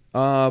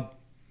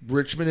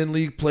Richmond in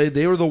league play.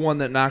 They were the one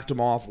that knocked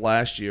them off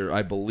last year,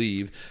 I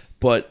believe.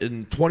 But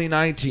in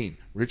 2019,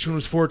 Richmond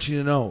was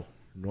 14-0.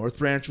 North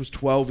Branch was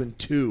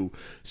 12-2.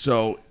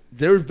 So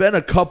there's been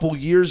a couple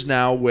years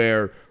now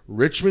where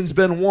Richmond's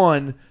been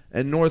 1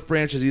 and North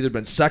Branch has either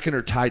been second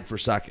or tied for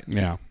second.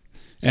 Yeah.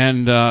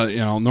 And,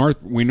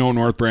 we know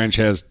North Branch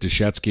has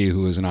Deshetsky,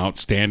 who is an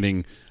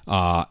outstanding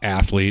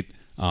athlete,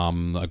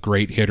 a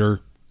great hitter.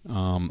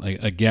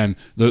 Again,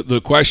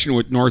 the question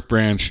with North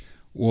Branch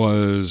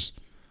was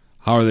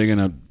how are they going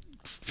to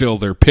fill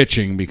their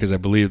pitching, because I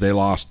believe they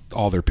lost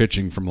all their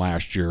pitching from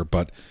last year.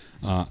 But,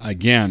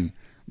 again,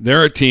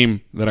 they're a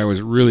team that I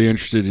was really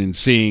interested in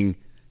seeing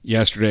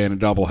yesterday in a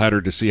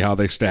doubleheader to see how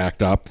they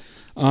stacked up.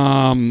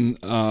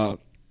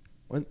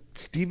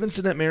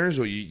 Stevenson at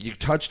Marysville, you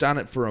touched on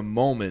it for a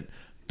moment,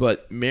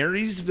 but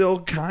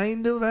Marysville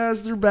kind of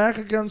has their back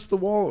against the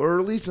wall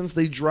early since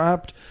they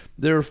dropped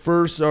their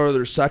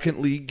second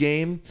league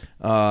game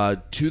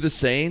to the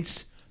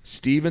Saints.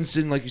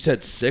 Stevenson, like you said,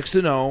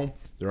 6-0.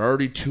 They're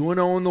already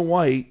 2-0 in the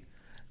white.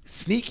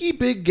 Sneaky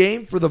big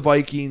game for the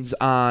Vikings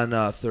on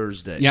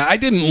Thursday. Yeah, I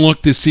didn't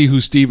look to see who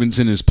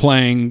Stevenson is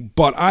playing,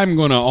 but I'm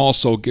going to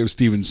also give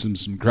Stevenson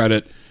some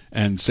credit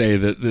and say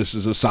that this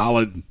is a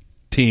solid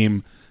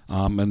team.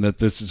 And that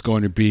this is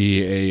going to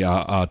be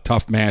a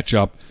tough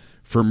matchup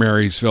for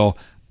Marysville.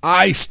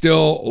 I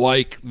still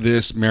like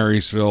this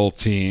Marysville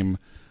team.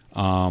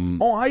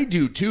 I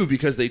do too,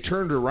 because they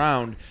turned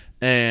around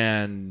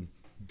and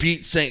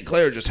beat St.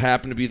 Clair. Just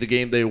happened to be the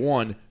game they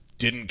won.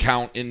 Didn't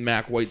count in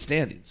Mac White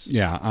standings.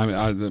 Yeah,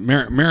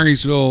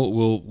 Marysville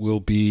will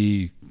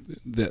be.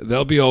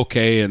 They'll be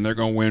okay, and they're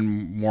going to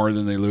win more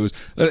than they lose.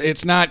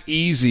 It's not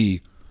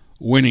easy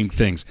winning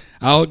things.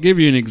 I'll give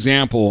you an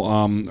example.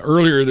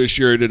 Earlier this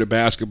year, I did a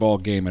basketball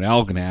game at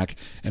Algonac,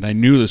 and I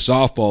knew the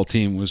softball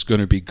team was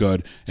going to be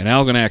good. And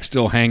Algonac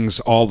still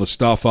hangs all the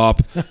stuff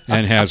up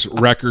and has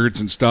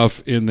records and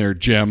stuff in their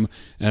gym.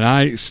 And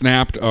I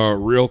snapped a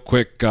real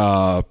quick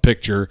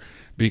picture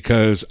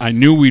because I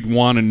knew we'd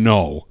want to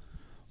know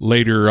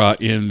later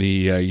in the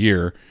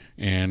year.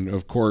 And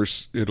of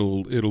course,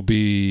 it'll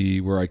be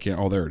where I can't.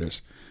 Oh, there it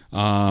is.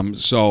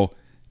 So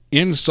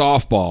in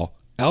softball,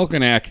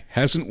 Algonac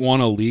hasn't won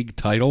a league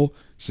title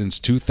since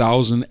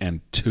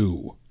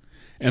 2002,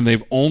 and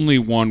they've only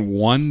won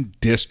 1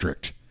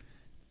 district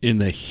in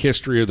the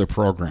history of the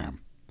program.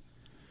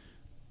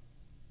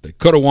 They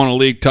could have won a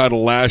league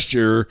title last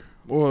year.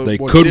 They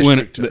could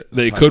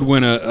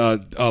win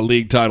a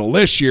league title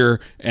this year,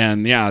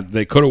 and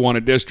they could have won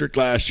a district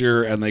last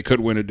year, and they could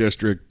win a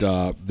district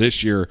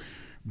this year.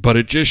 But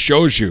it just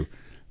shows you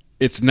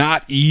it's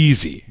not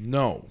easy.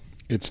 No,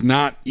 it's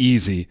not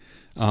easy.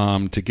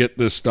 To get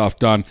this stuff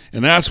done.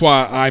 And that's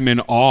why I'm in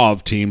awe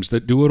of teams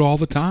that do it all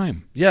the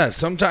time. Yeah,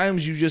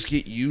 sometimes you just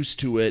get used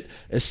to it,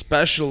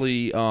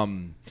 especially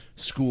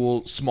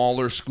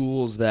smaller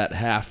schools that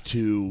have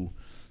to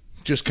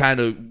just kind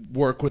of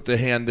work with the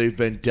hand they've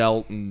been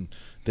dealt, and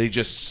they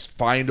just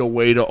find a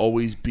way to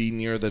always be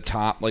near the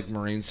top, like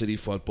Marine City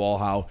football,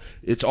 how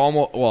it's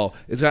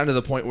it's gotten to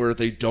the point where if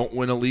they don't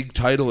win a league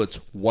title, it's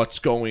what's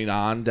going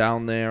on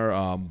down there.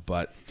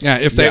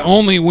 If they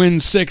only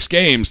win 6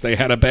 games, they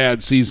had a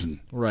bad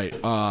season. Right.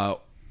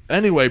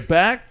 Anyway,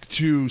 back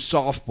to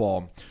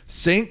softball.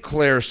 St.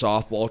 Clair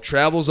softball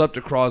travels up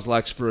to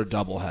Croslex for a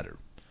doubleheader.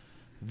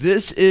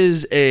 This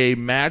is a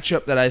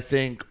matchup that I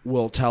think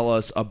will tell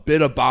us a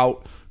bit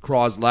about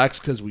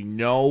Croslex, because we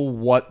know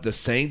what the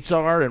Saints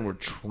are, and we're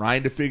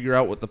trying to figure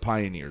out what the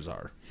Pioneers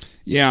are.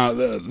 Yeah,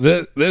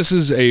 this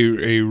is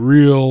a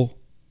real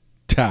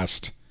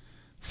test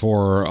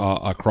for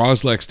a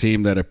Croslex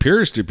team that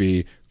appears to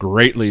be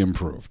greatly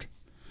improved.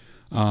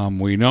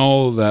 We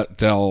know that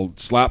they'll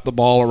slap the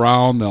ball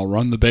around, they'll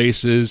run the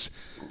bases,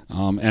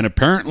 and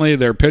apparently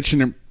they're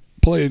pitching and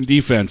playing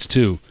defense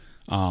too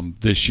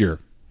this year.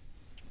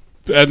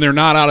 And they're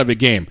not out of a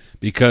game,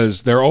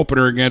 because their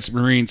opener against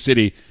Marine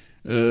City,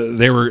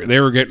 they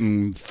were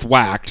getting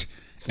thwacked,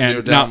 and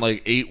they're down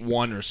like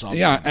 8-1 or something.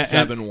 Yeah,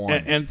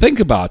 7-1. And think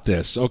about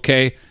this,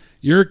 okay?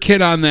 You're a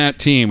kid on that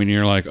team, and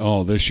you're like,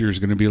 oh, this year's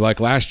going to be like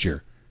last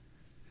year.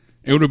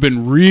 It would have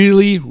been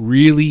really,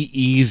 really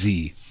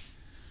easy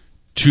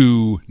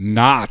to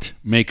not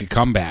make a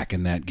comeback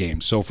in that game.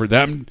 So for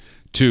them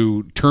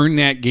to turn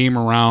that game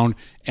around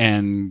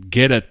and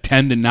get a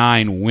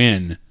 10-9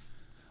 win,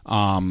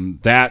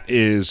 that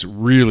is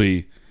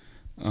really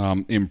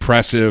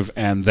impressive,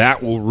 and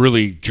that will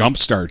really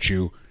jumpstart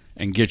you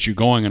and get you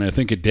going, and I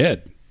think it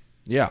did.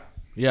 Yeah,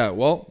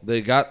 well,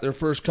 they got their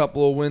first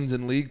couple of wins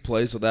in league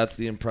play, so that's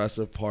the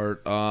impressive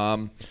part.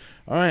 All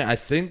right, I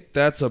think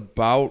that's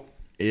about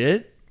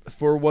it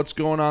for what's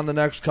going on the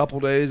next couple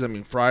days. I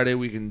mean, Friday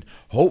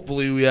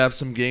hopefully we have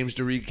some games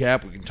to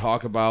recap. We can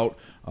talk about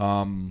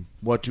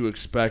what to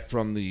expect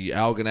from the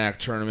Algonac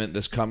tournament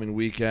this coming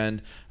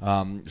weekend.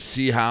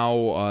 See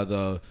how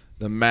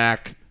the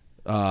MAC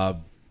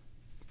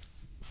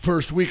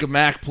first week of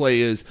MAC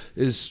play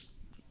is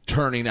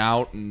turning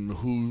out, and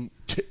who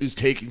is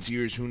taking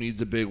serious, who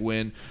needs a big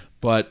win.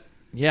 But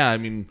yeah, I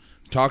mean,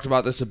 talked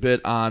about this a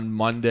bit on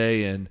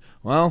Monday, and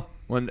well,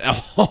 when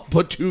all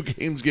but 2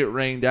 games get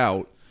rained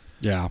out.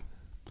 Yeah.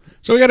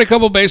 So we got a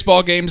couple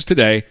baseball games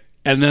today,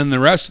 and then the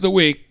rest of the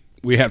week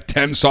we have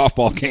 10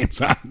 softball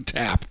games on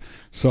tap.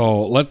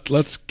 So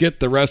let's get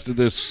the rest of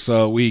this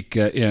week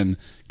in,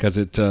 because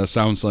it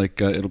sounds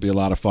like it'll be a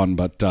lot of fun.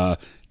 But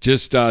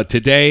just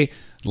today,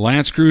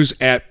 Lance Crews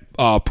at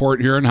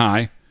Port Huron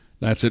High.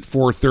 That's at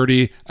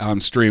 4:30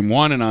 on Stream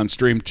 1, and on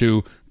Stream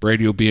 2,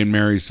 Brady will be in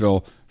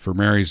Marysville for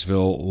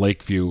Marysville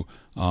Lakeview.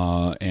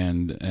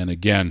 And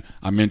again,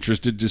 I'm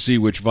interested to see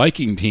which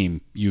Viking team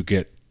you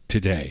get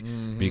today,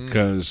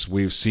 because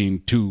we've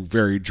seen 2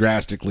 very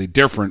drastically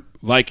different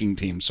Viking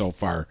teams so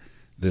far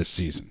this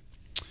season.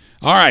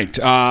 All right,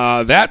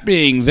 that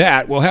being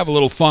that, we'll have a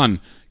little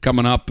fun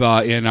coming up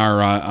in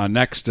our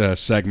next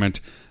segment,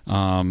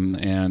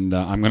 and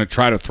I'm going to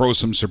try to throw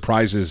some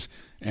surprises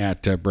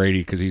at Brady,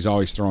 because he's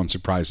always throwing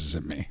surprises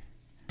at me.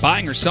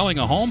 Buying or selling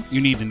a home?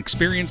 You need an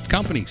experienced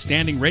company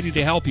standing ready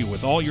to help you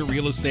with all your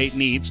real estate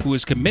needs, who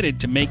is committed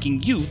to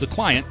making you the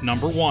client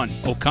number 1.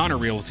 O'Connor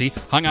Realty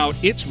hung out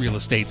its real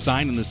estate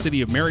sign in the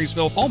city of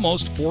Marysville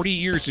almost 40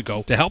 years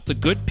ago to help the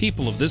good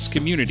people of this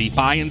community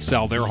buy and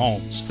sell their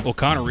homes.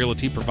 O'Connor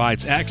Realty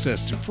provides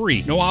access to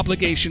free,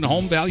 no-obligation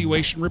home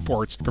valuation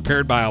reports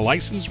prepared by a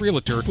licensed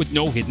realtor with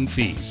no hidden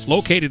fees.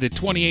 Located at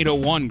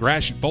 2801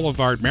 Gratiot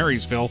Boulevard,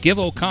 Marysville, give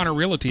O'Connor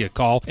Realty a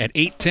call at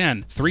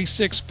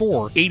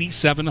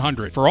 810-364-8700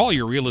 for all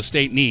your real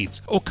estate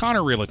needs.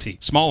 O'Connor Realty,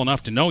 small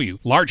enough to know you,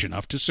 large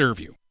enough to serve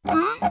you.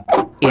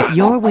 If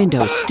your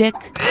windows stick,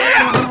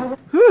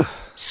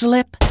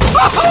 slip,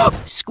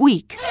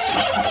 squeak,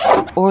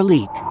 or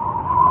leak,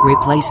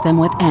 replace them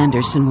with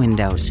Andersen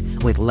Windows.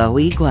 With low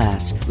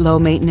E-glass, low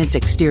maintenance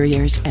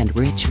exteriors, and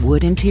rich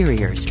wood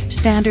interiors,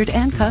 standard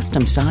and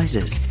custom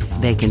sizes,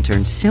 they can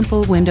turn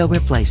simple window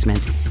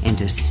replacement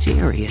into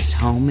serious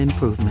home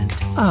improvement.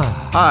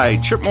 Hi,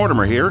 Chip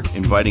Mortimer here,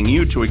 inviting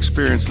you to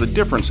experience the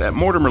difference at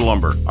Mortimer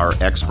Lumber. Our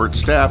expert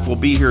staff will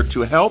be here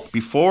to help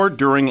before,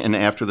 during, and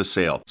after the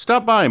sale.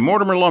 Stop by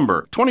Mortimer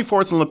Lumber,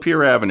 24th and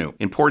Lapeer Avenue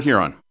in Port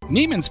Huron.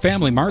 Neiman's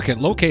Family Market,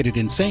 located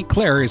in St.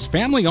 Clair, is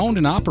family-owned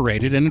and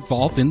operated and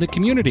involved in the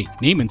community.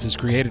 Neiman's has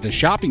created a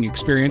shopping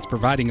experience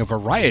providing a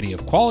variety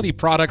of quality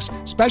products,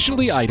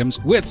 specialty items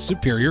with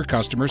superior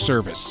customer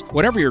service.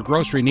 Whatever your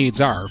grocery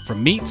needs are,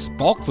 from meats,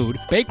 bulk food,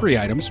 bakery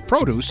items,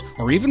 produce,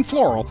 or even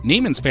floral,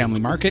 Neiman's Family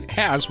Market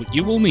has what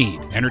you will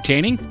need.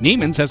 Entertaining?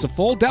 Neiman's has a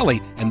full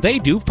deli, and they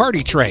do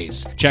party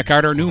trays. Check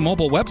out our new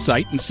mobile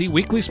website and see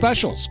weekly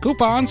specials,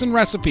 coupons, and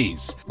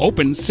recipes.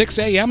 Open 6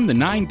 a.m. to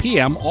 9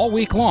 p.m. all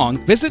week long.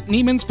 Visit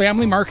Neiman's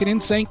Family Market in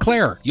St.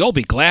 Clair. You'll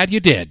be glad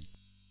you did.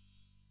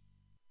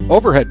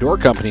 Overhead Door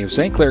Company of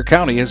St. Clair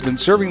County has been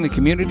serving the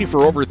community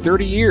for over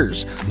 30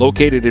 years.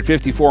 Located at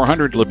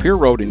 5400 Lapeer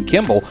Road in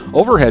Kimball,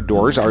 Overhead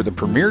Doors are the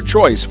premier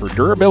choice for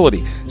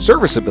durability,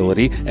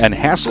 serviceability, and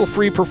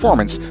hassle-free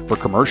performance for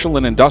commercial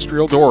and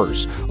industrial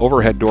doors.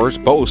 Overhead Doors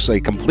boasts a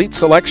complete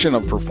selection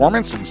of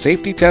performance and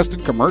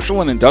safety-tested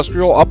commercial and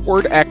industrial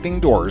upward-acting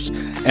doors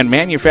and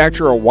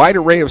manufacture a wide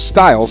array of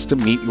styles to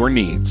meet your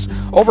needs.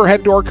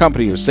 Overhead Door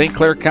Company of St.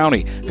 Clair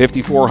County,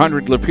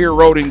 5400 Lapeer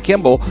Road in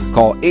Kimball.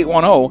 Call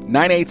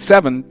 810-987-2185.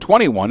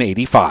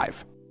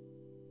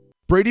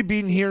 Brady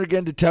Beaton here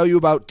again to tell you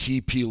about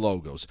TP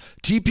Logos.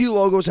 TP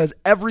Logos has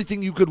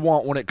everything you could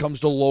want when it comes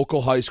to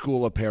local high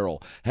school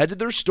apparel. Head to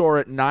their store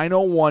at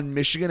 901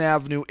 Michigan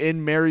Avenue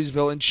in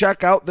Marysville and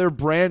check out their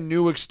brand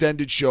new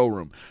extended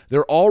showroom.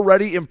 Their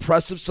already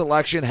impressive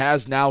selection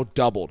has now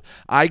doubled.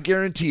 I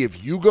guarantee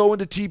if you go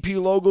into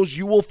TP Logos,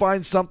 you will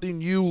find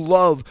something you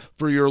love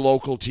for your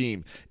local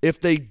team.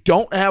 If they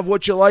don't have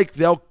what you like,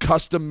 they'll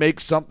custom make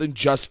something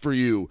just for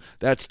you.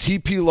 That's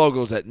TP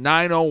Logos at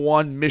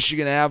 901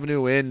 Michigan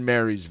Avenue in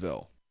Marysville.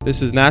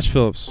 This is Nash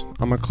Phillips.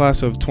 I'm a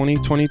class of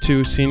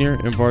 2022 senior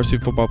and varsity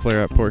football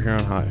player at Port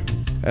Huron High.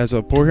 As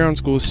a Port Huron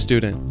School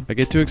student, I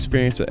get to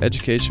experience an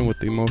education with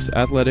the most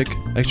athletic,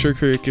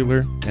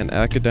 extracurricular, and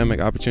academic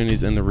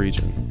opportunities in the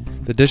region.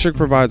 The district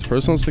provides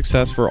personal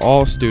success for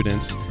all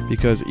students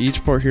because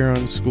each Port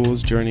Huron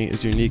school's journey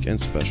is unique and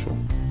special.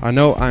 I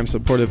know I'm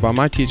supported by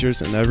my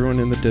teachers and everyone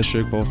in the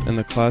district, both in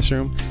the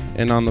classroom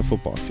and on the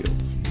football field.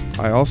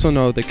 I also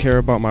know they care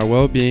about my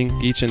well-being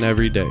each and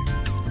every day.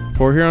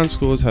 Port Huron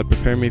Schools had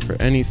prepared me for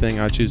anything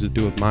I choose to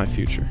do with my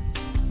future.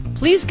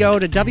 Please go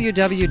to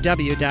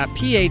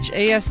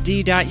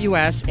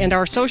www.phasd.us and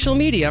our social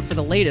media for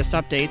the latest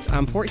updates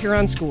on Port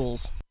Huron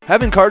schools.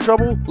 Having car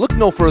trouble? Look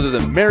no further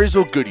than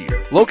Marysville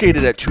Goodyear.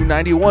 Located at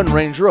 291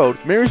 Range Road,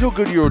 Marysville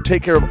Goodyear will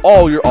take care of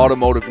all your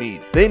automotive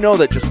needs. They know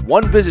that just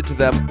one visit to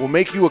them will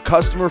make you a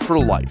customer for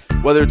life.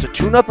 Whether it's a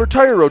tune-up or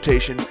tire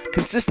rotation,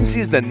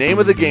 consistency is the name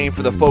of the game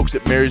for the folks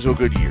at Marysville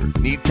Goodyear.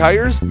 Need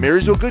tires?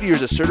 Marysville Goodyear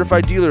is a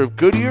certified dealer of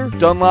Goodyear,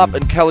 Dunlop,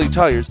 and Kelly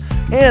tires,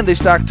 and they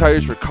stock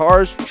tires for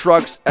cars,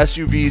 trucks,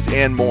 SUVs,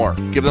 and more.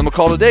 Give them a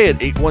call today at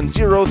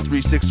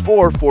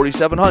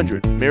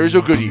 810-364-4700.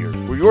 Marysville Goodyear,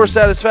 where your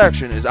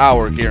satisfaction is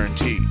our guarantee.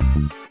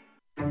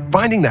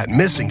 Finding that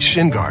missing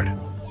shin guard,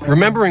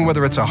 remembering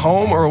whether it's a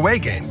home or away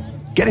game,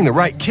 getting the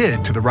right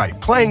kid to the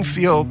right playing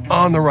field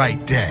on the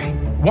right day.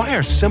 Why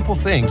are simple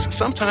things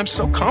sometimes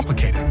so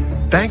complicated?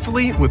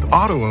 Thankfully, with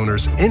auto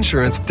owners,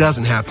 insurance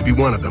doesn't have to be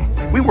one of them.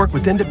 We work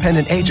with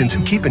independent agents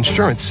who keep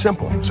insurance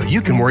simple so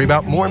you can worry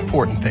about more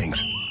important things,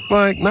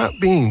 like not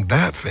being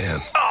that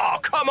fan. Oh,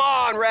 come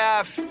on,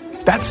 ref!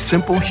 That's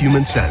simple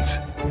human sense.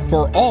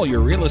 For all your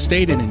real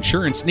estate and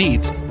insurance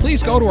needs,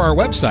 please go to our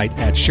website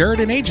at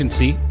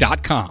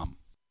SheridanAgency.com.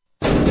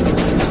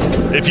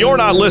 If you're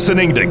not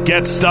listening to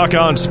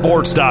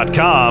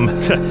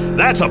GetStuckOnSports.com,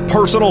 that's a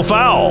personal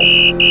foul.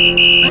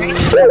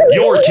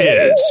 Your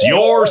kids,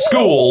 your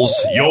schools,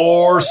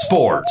 your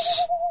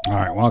sports. All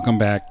right, welcome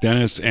back.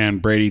 Dennis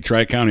and Brady,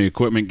 Tri-County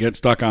Equipment, Get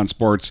Stuck on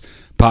Sports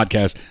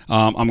podcast.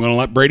 I'm going to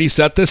let Brady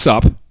set this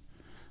up,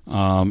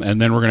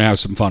 and then we're going to have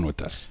some fun with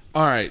this.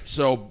 All right,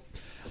 so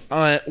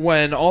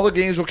when all the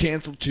games were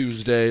canceled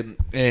Tuesday,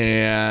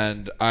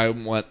 and I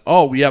went,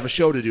 we have a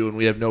show to do, and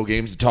we have no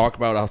games to talk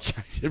about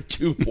outside of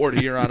two Port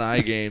Huron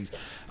High games.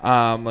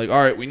 Like,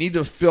 all right, we need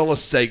to fill a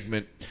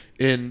segment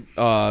in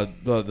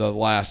the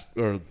last,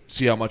 or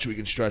see how much we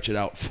can stretch it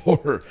out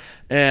for.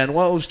 And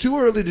while it was too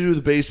early to do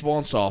the baseball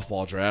and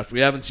softball draft,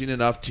 we haven't seen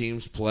enough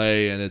teams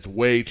play, and it's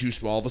way too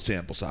small of a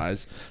sample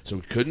size, so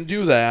we couldn't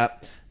do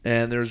that.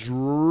 And there's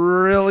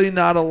really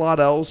not a lot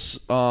else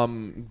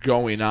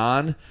going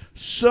on.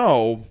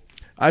 So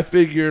I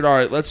figured, all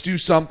right, let's do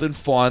something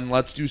fun.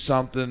 Let's do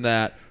something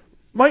that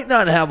might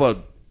not have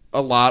a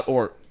lot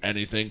or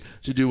anything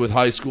to do with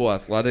high school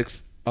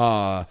athletics.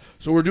 So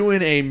we're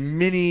doing a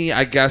mini,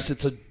 I guess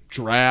it's a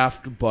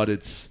draft, but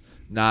it's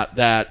not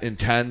that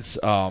intense.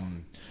 It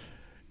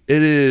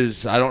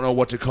is, I don't know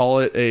what to call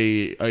it,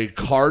 a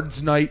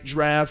cards night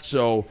draft.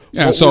 So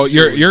yeah, so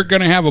you're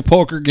going to have a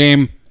poker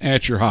game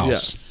at your house.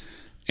 Yes.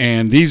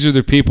 And these are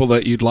the people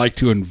that you'd like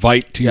to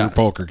invite to your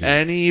poker game.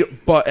 Any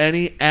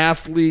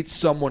athlete,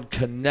 someone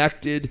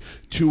connected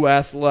to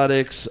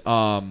athletics,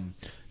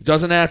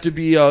 doesn't have to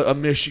be a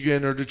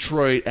Michigan or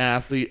Detroit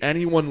athlete.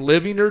 Anyone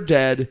living or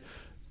dead,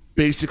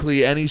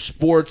 basically any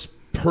sports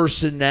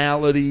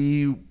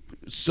personality,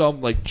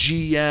 some like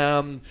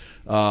GM,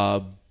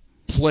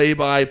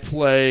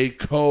 play-by-play,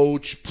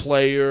 coach,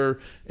 player,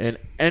 and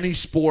any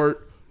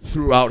sport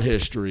throughout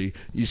history.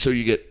 So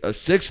you get a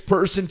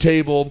 6-person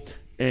table,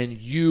 and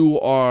you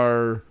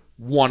are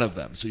one of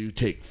them. So you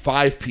take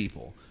 5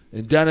 people.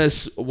 And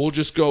Dennis, we'll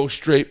just go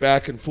straight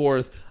back and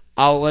forth.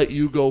 I'll let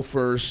you go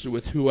first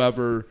with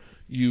whoever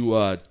you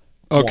Okay,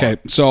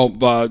 want. so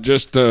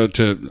just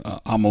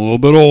I'm a little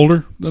bit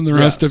older than the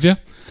rest of you.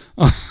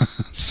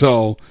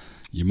 So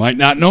you might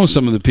not know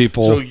some of the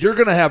people. So you're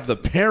going to have the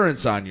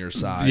parents on your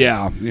side.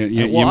 Yeah.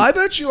 I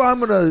bet you I'm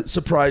going to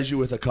surprise you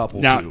with a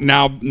couple, too.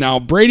 Now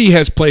Brady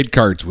has played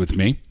cards with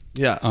me.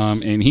 Yes.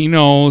 And he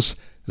knows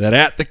that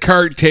at the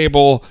card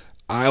table,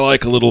 I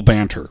like a little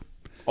banter.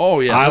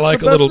 Oh, yeah.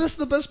 That's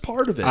the best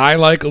part of it. I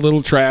like a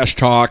little trash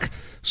talk.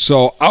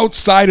 So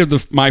outside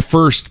of my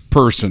first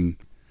person,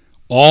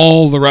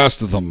 all the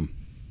rest of them,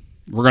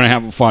 we're going to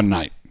have a fun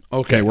night.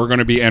 Okay, we're going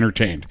to be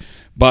entertained.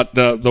 But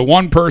the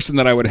one person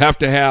that I would have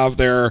to have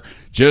there,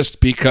 just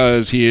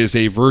because he is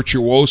a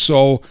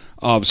virtuoso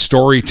of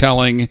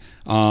storytelling,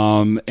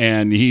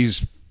 and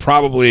he's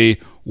probably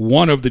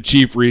one of the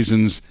chief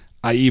reasons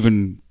I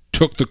even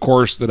took the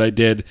course that I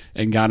did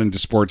and got into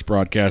sports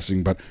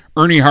broadcasting. But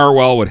Ernie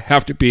Harwell would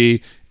have to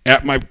be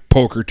at my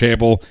poker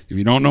table. If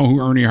you don't know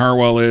who Ernie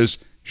Harwell is,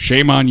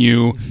 shame on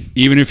you.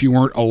 Even if you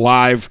weren't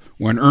alive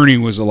when Ernie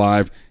was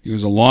alive, he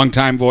was a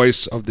longtime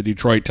voice of the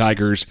Detroit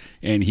Tigers,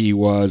 and he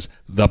was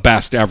the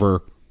best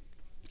ever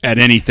at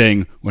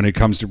anything when it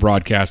comes to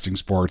broadcasting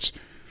sports.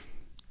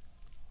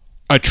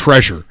 A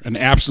treasure, an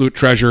absolute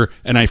treasure,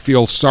 and I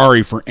feel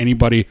sorry for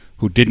anybody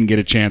who didn't get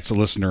a chance to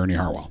listen to Ernie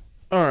Harwell.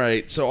 All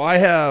right, so I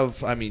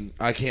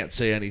can't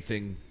say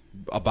anything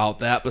about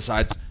that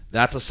besides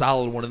that's a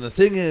solid one. And the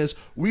thing is,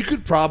 we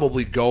could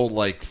probably go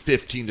like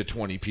 15 to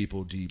 20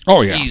 people deep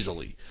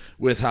easily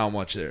with how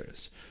much there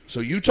is. So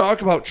you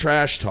talk about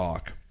trash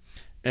talk,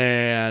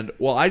 and,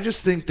 well, I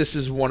just think this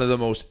is one of the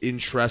most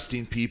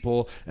interesting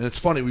people. And it's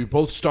funny, we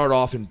both start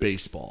off in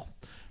baseball.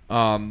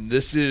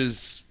 This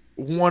is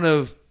one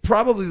of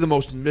probably the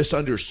most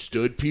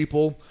misunderstood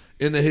people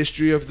in the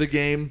history of the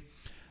game.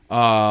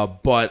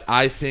 But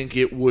I think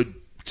to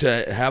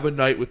have a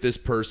night with this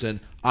person,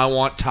 I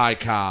want Ty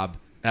Cobb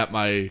at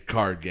my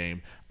card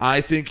game.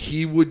 I think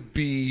he would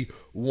be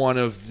one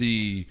of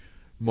the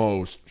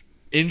most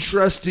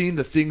interesting,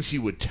 the things he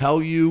would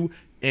tell you,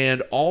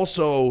 And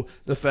also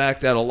the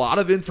fact that a lot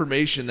of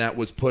information that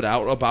was put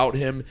out about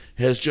him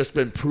has just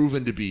been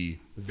proven to be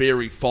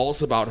very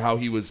false about how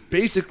he was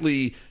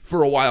basically,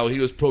 for a while, he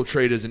was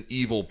portrayed as an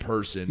evil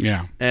person.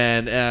 Yeah.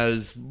 And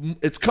as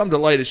it's come to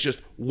light, it's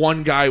just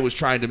one guy was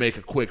trying to make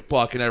a quick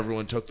buck and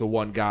everyone took the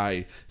one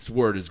guy's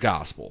word as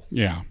gospel.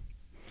 Yeah.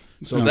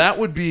 So that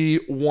would be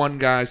one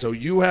guy. So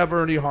you have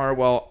Ernie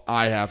Harwell,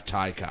 I have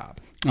Ty Cobb.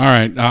 All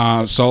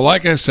right. So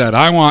like I said,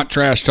 I want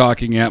trash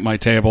talking at my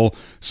table.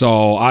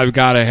 So I've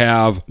got to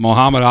have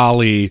Muhammad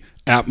Ali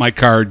at my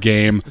card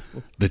game,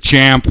 the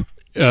champ,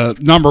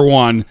 number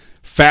one,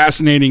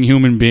 fascinating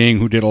human being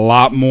who did a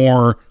lot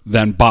more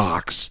than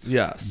box.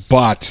 Yes.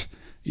 But,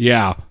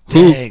 yeah.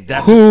 Dang,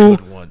 that's a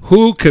good one.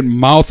 Who can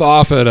mouth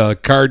off at a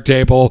card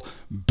table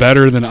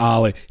better than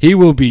Ali? He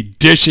will be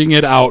dishing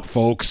it out,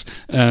 folks.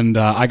 And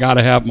I got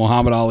to have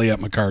Muhammad Ali at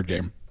my card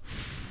game.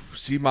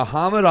 See,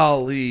 Muhammad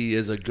Ali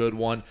is a good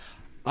one.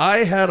 I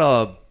had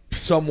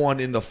someone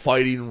in the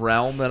fighting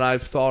realm that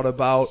I've thought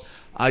about.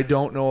 I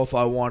don't know if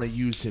I want to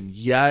use him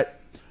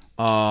yet.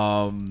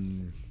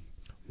 Wow.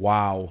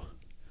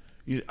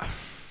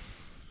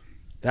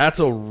 That's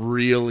a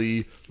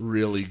really,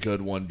 really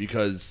good one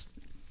because,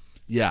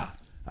 yeah,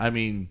 I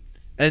mean,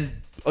 and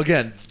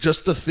again,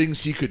 just the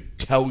things he could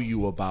tell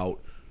you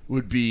about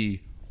would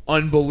be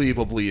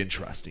unbelievably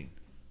interesting.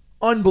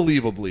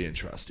 Unbelievably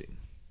interesting.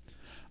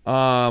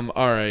 All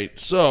right,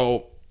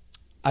 so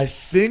I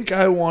think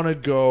I want to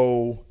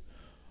go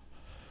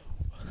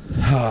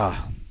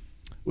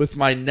with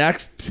my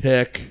next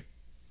pick.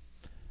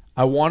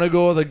 I want to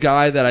go with a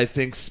guy that I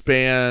think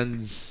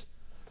spans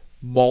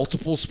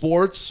multiple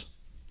sports,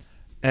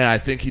 and I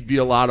think he'd be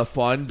a lot of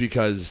fun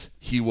because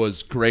he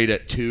was great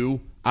at two.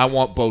 I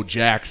want Bo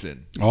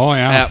Jackson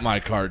at my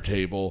card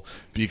table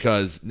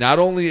because not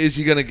only is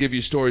he going to give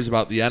you stories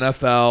about the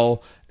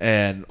NFL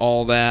and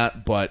all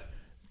that, but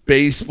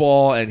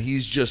baseball, and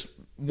he's just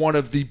one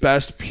of the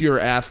best pure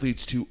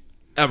athletes to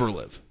ever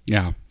live.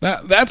 Yeah,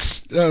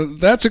 that's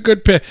a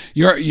good pick.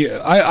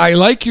 I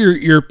like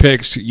your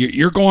picks.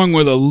 You're going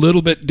with a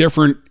little bit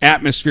different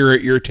atmosphere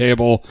at your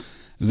table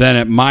than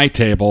at my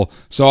table.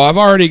 So I've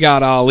already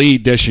got Ali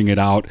dishing it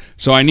out.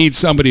 So I need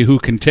somebody who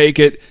can take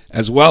it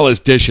as well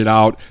as dish it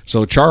out.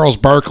 So Charles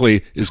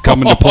Barkley is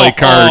coming to play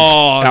cards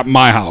at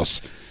my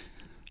house.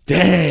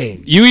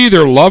 Dang. You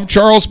either love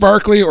Charles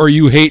Barkley or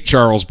you hate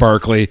Charles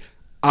Barkley.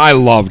 I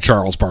love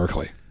Charles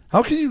Barkley.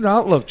 How can you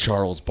not love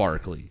Charles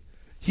Barkley?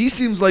 He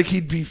seems like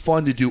he'd be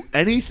fun to do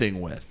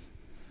anything with.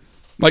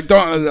 Like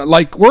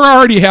we're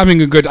already having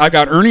a good. I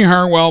got Ernie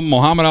Harwell,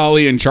 Muhammad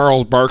Ali, and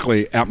Charles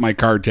Barkley at my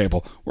card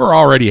table. We're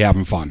already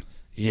having fun.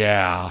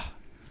 Yeah,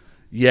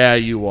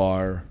 you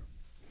are.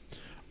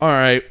 All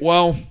right.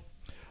 Well,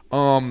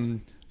 to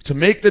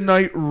make the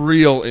night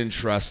real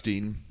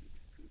interesting,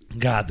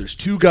 God, there's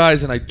two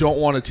guys, and I don't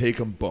want to take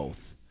them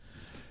both.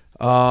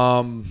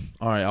 All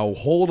right, I'll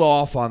hold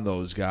off on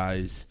those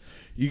guys.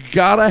 You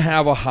gotta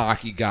have a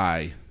hockey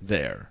guy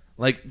there.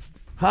 Like,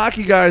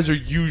 hockey guys are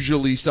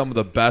usually some of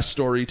the best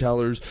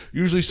storytellers,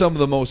 usually some of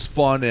the most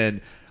fun,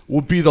 and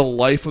will be the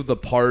life of the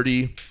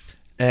party.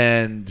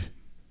 And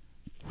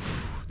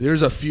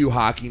there's a few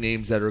hockey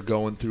names that are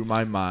going through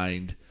my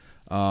mind.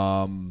 But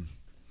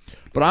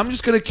I'm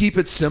just gonna keep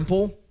it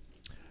simple,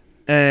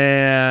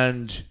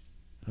 and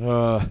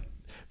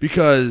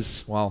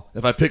because, well,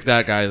 if I pick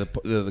that guy,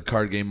 the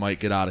card game might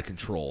get out of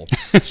control.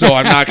 So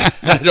I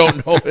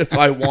don't know if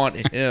I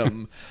want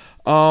him.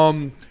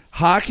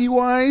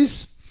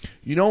 Hockey-wise,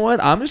 you know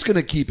what? I'm just going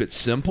to keep it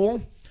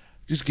simple.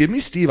 Just give me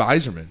Steve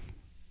Yzerman,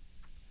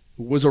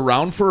 who was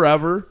around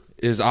forever,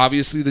 is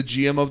obviously the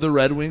GM of the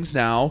Red Wings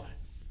now,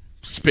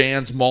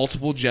 spans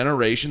multiple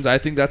generations. I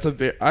think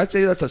I'd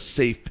say that's a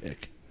safe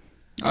pick.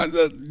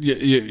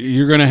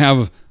 You're going to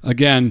have,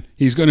 again,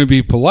 he's going to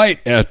be polite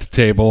at the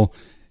table.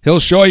 He'll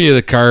show you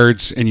the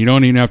cards, and you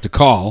don't even have to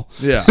call.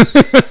 Yeah.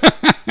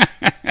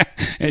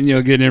 And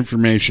you'll get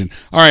information.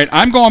 All right,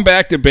 I'm going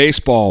back to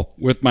baseball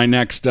with my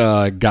next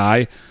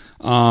guy.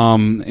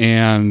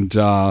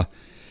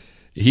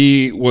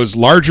 He was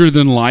larger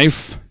than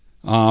life.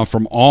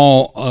 From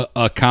all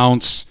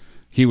accounts,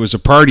 he was a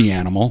party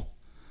animal.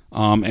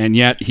 And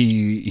yet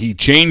he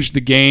changed the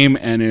game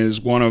and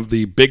is one of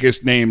the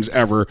biggest names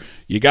ever.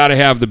 You got to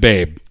have the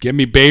Babe. Give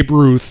me Babe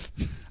Ruth.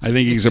 I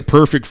think he's a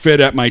perfect fit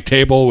at my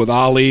table with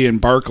Ali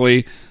and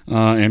Barkley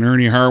and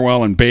Ernie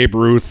Harwell and Babe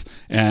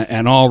Ruth.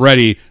 And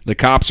already the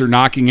cops are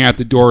knocking at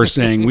the door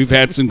saying, we've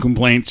had some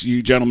complaints.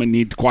 You gentlemen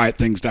need to quiet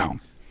things down.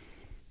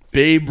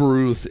 Babe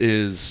Ruth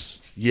is,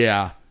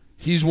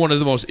 he's one of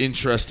the most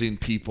interesting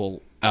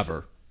people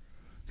ever.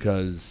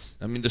 Because,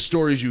 I mean, the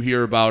stories you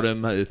hear about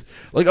him,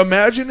 like,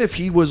 imagine if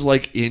he was,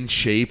 like, in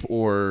shape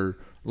or,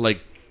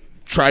 like,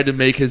 tried to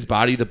make his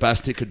body the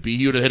best it could be.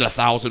 He would have hit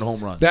 1,000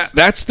 home runs.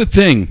 That's the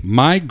thing.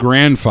 My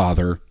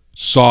grandfather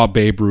saw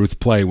Babe Ruth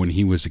play when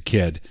he was a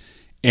kid,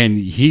 and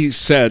he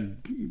said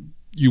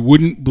you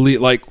wouldn't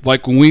believe, like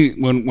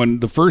when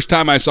the first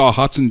time I saw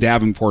Hudson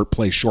Davenport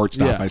play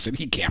shortstop, I said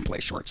he can't play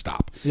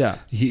shortstop. Yeah.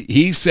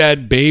 He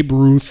said Babe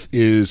Ruth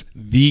is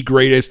the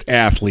greatest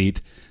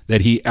athlete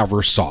that he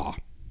ever saw.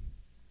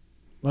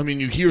 I mean,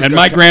 you hear. And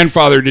my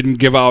grandfather didn't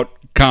give out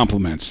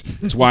compliments.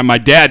 That's why my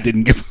dad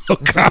didn't give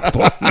out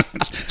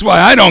compliments. That's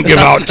why I don't give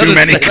out too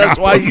many compliments. That's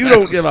why you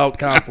don't give out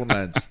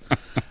compliments.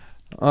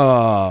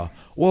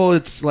 Well,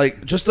 it's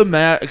like just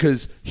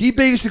because he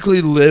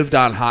basically lived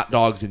on hot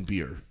dogs and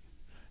beer.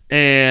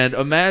 And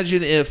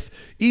imagine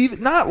if,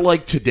 even not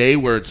like today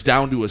where it's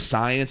down to a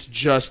science,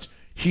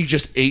 he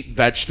just ate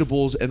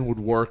vegetables and would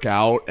work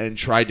out and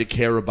tried to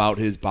care about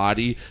his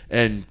body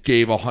and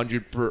gave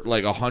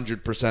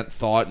 100%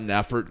 thought and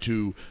effort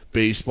to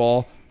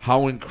baseball.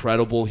 How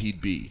incredible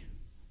he'd be.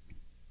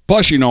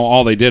 Plus,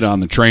 all they did on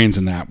the trains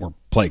and that were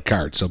play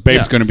cards. So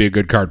Babe's going to be a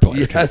good card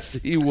player. Yes,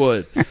 he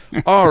would.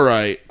 All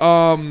right.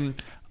 I'm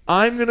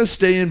going to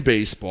stay in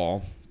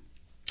baseball.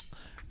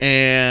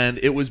 And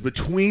it was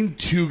between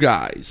two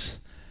guys.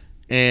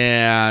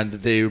 And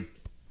they,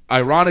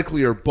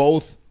 ironically, are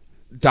both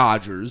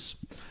Dodgers.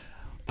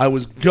 I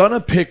was going to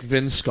pick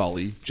Vin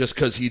Scully just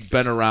because he'd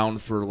been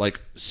around for like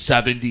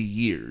 70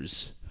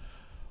 years.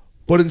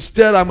 But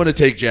instead, I'm going to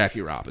take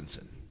Jackie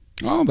Robinson.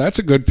 Oh, that's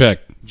a good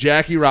pick.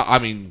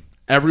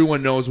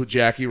 Everyone knows what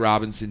Jackie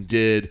Robinson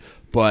did,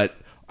 but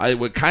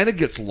what kind of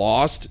gets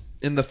lost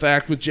in the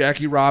fact with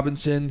Jackie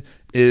Robinson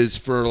is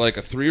for like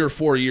a 3 or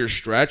 4 year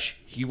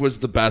stretch, he was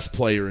the best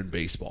player in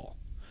baseball.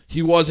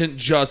 He wasn't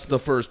just the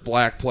first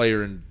black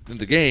player in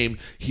the game.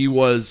 He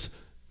was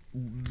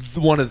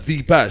one of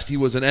the best. He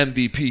was an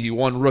MVP. He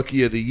won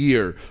Rookie of the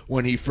Year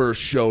when he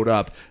first showed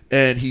up,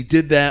 and he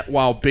did that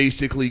while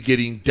basically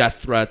getting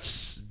death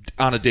threats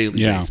on a daily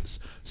basis.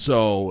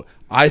 So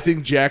I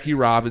think Jackie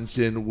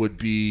Robinson would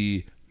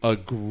be a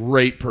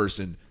great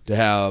person to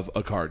have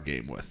a card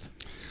game with.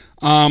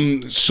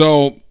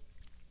 So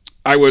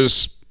I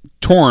was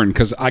torn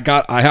because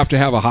I have to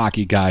have a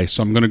hockey guy,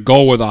 so I'm going to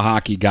go with a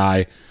hockey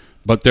guy.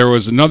 But there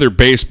was another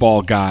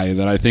baseball guy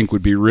that I think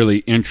would be really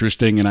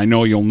interesting, and I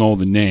know you'll know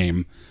the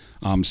name.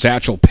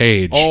 Satchel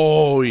Paige.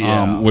 Oh,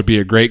 yeah. Would be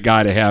a great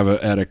guy to have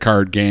at a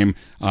card game.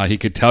 He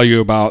could tell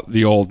you about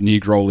the old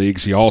Negro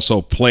Leagues. He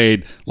also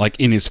played like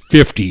in his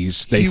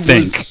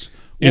 50s,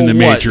 in the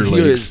major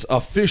leagues. His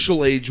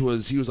official age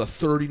was he was a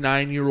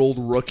 39-year-old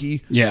rookie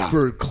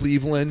for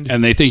Cleveland.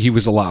 And they think he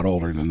was a lot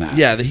older than that.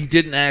 Yeah, he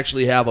didn't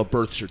actually have a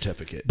birth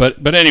certificate.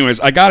 But anyways,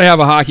 I got to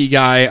have a hockey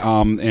guy,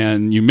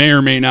 and you may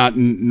or may not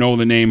know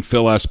the name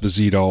Phil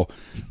Esposito,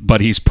 but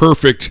he's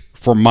perfect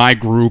for my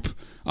group.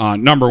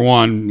 Number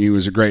one, he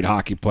was a great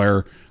hockey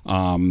player.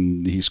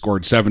 He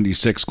scored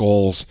 76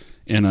 goals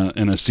in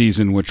a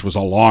season, which was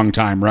a long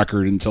time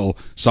record until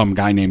some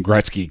guy named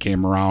Gretzky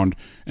came around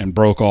and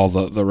broke all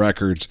the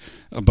records.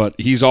 But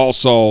he's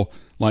also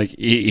like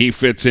he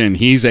fits in.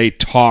 He's a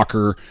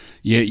talker.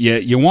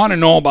 You want to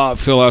know about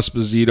Phil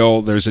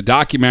Esposito? There's a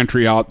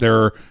documentary out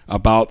there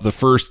about the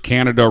first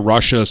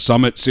Canada-Russia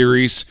Summit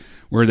Series,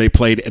 where they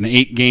played an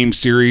 8-game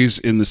series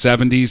in the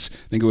 70s.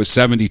 I think it was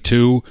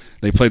 72.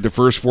 They played the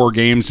first 4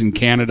 games in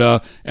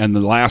Canada and the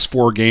last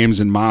 4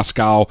 games in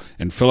Moscow,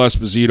 and Phil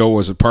Esposito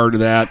was a part of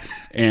that.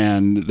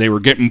 And they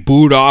were getting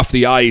booed off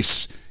the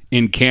ice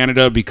in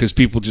Canada because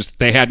people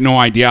they had no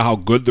idea how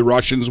good the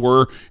Russians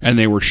were, and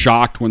they were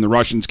shocked when the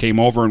Russians came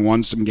over and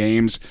won some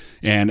games.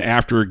 And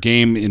after a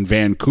game in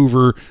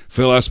Vancouver,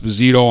 Phil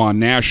Esposito on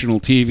national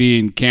TV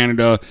in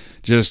Canada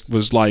just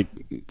was like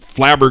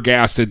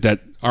flabbergasted that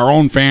our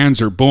own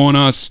fans are booing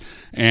us,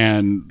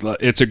 and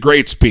it's a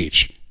great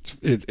speech.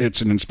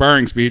 It's an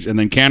inspiring speech. And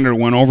then Canada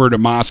went over to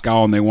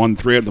Moscow, and they won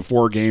 3 of the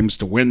 4 games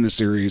to win the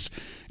series,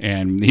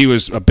 and he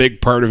was a big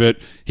part of it.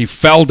 He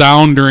fell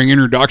down during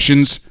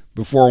introductions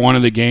before one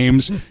of the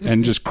games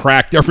and just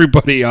cracked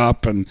everybody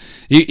up. And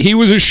he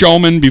was a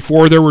showman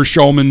before there were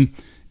showmen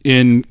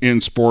in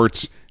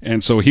sports,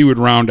 and so he would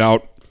round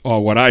out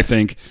what I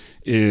think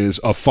is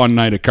a fun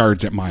night of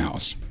cards at my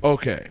house.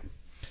 Okay.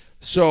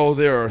 So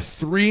there are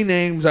 3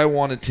 names I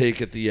want to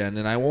take at the end,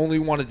 and I only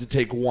wanted to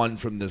take one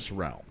from this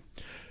realm.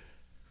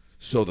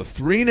 So the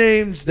 3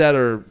 names that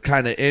are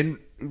kind of in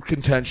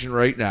contention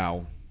right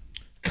now,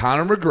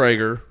 Conor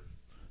McGregor,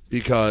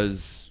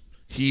 because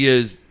he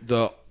is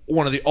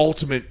one of the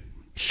ultimate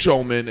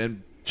showmen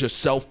and just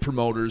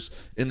self-promoters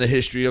in the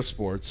history of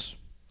sports.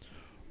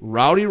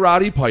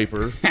 Roddy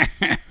Piper,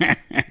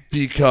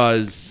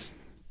 because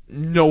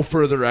no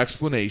further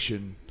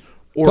explanation.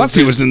 Plus,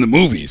 he was in the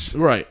movies.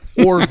 Right.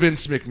 Or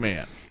Vince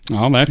McMahon.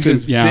 Oh, that's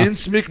it. Yeah.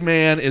 Vince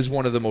McMahon is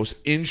one of the most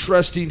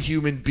interesting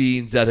human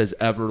beings that has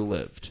ever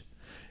lived.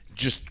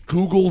 Just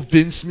Google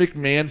Vince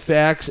McMahon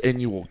facts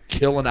and you will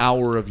kill an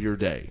hour of your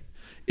day.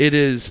 It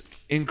is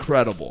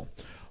incredible.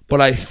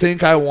 But I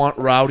think I want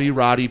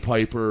Roddy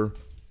Piper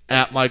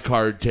at my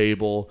card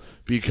table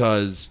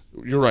because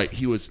you're right.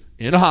 He was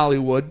in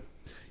Hollywood.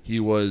 He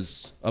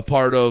was a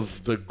part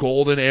of the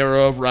golden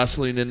era of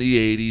wrestling in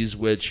the 80s,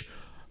 which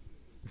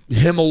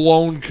him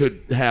alone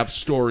could have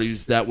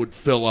stories that would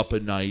fill up a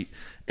night.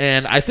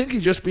 And I think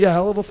he'd just be a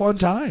hell of a fun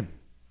time.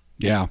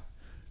 Yeah.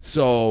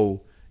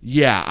 So,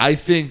 yeah, I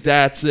think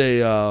that's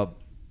not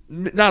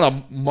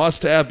a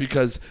must-have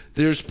because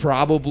there's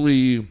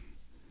probably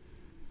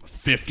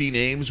 50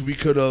 names we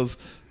could have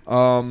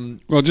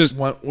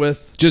went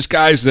with. Just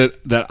guys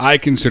that I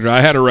consider.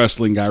 I had a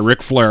wrestling guy.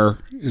 Ric Flair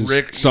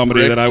is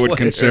somebody that I would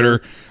consider.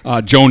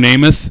 Joe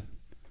Namath.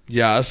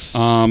 Yes.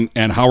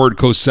 And Howard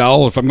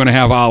Cosell. If I'm going to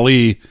have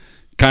Ali,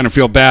 kind of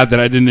feel bad that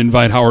I didn't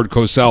invite Howard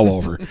Cosell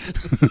over.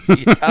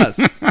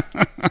 Yes.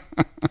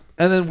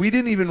 And then we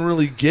didn't even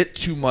really get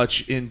too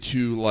much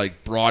into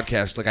like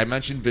broadcast. Like I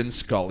mentioned Vin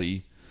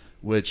Scully,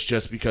 which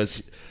just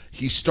because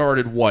he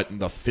started in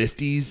the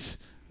 50s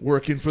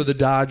working for the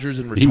Dodgers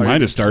and retired. He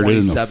might have started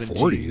in the 2017.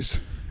 40s.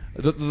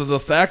 The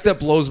fact that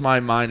blows my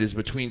mind is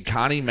between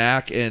Connie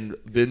Mack and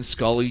Vin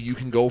Scully, you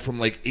can go from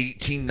like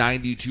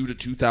 1892 to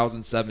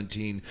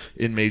 2017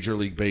 in Major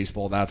League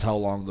Baseball. That's how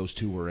long those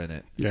two were in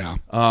it. Yeah.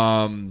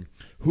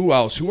 Who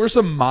else? Who are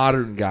some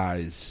modern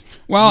guys?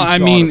 Well, I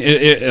mean,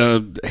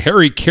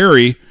 Harry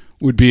Carey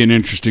would be an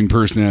interesting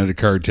person at a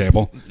card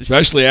table,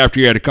 especially after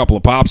you had a couple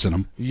of pops in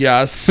him.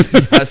 Yes,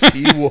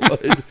 he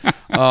would.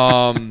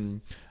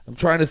 I'm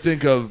trying to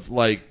think of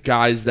like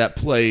guys that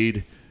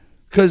played,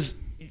 because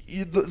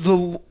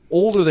the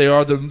older they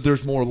are,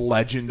 there's more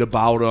legend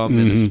about them,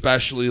 and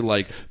especially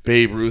like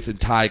Babe Ruth and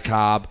Ty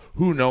Cobb.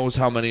 Who knows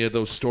how many of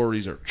those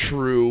stories are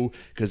true?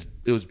 Because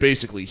it was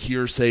basically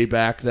hearsay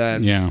back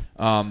then. Yeah.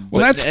 Well,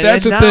 that's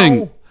the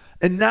thing.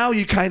 And now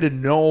you kind of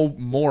know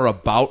more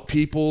about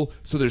people,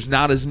 so there's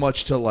not as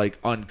much to like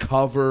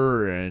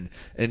uncover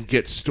and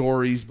get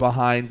stories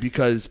behind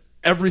because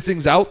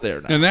everything's out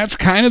there now. And that's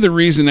kind of the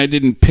reason I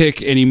didn't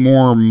pick any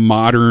more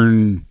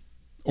modern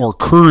or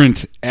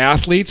current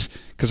athletes,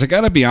 because I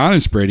got to be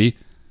honest, Brady,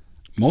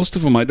 most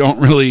of them I don't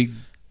really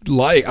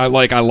like. I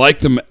like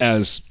them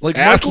as like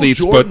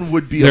athletes, Michael Jordan but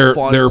would be a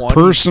fun their one.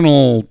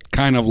 personal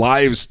kind of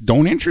lives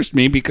don't interest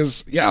me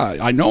because,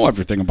 I know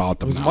everything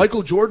about them now.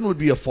 Michael Jordan would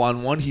be a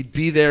fun one. He'd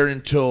be there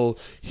until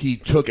he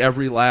took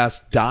every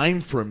last dime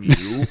from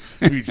you.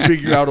 He'd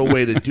figure out a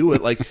way to do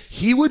it. Like,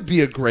 he would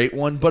be a great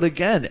one, but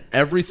again,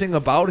 everything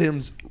about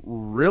him's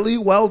really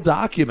well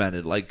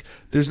documented. Like,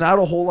 there's not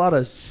a whole lot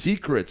of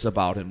secrets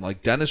about him.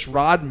 Like Dennis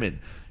Rodman,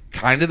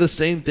 kind of the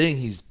same thing.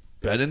 He's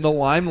been in the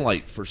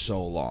limelight for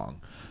so long.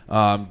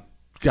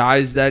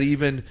 Guys that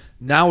even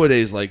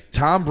nowadays, like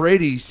Tom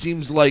Brady,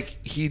 seems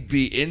like he'd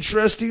be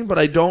interesting, but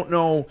I don't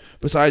know,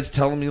 besides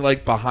telling me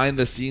like behind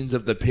the scenes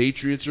of the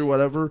Patriots or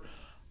whatever,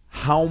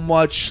 how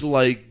much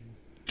like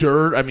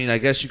dirt. I mean, I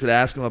guess you could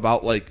ask him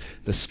about like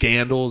the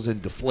scandals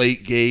and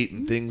Deflategate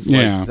and things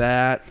like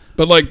that.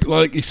 But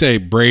like you say,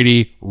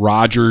 Brady,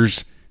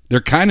 Rodgers,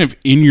 they're kind of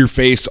in your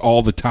face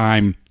all the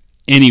time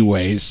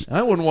anyways.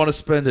 I wouldn't want to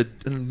spend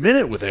a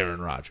minute with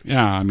Aaron Rodgers.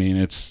 Yeah, I mean,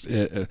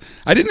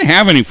 I didn't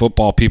have any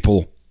football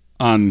people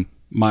on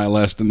my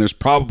list, and there's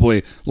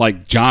probably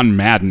like John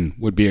Madden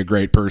would be a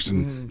great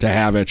person to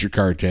have at your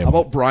card table. How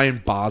about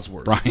Brian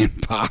Bosworth? Brian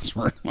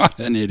Bosworth, what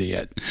an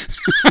idiot.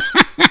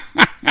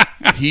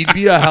 He'd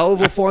be a hell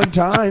of a fun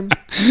time.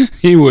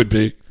 He would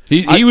be.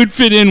 He would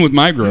fit in with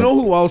my group. You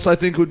know who else I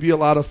think would be a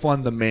lot of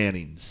fun? The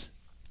Mannings.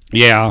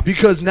 Yeah.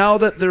 Because now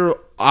that they're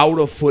out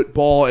of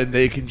football and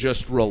they can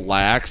just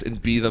relax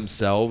and be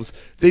themselves,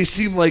 they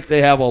seem like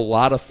they have a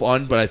lot of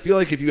fun, but I feel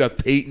like if you have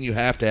Peyton, you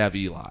have to have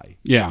Eli.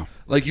 Yeah.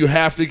 Like, you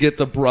have to get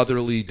the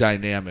brotherly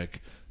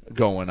dynamic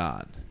going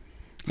on.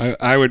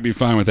 I would be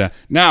fine with that.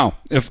 Now,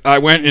 if I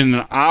went in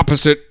an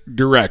opposite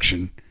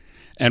direction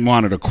and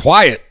wanted a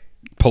quiet,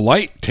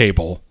 polite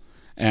table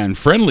and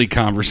friendly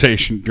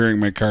conversation during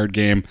my card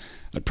game,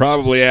 I'd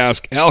probably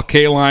ask Al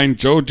Kaline,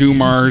 Joe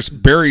Dumars,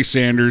 Barry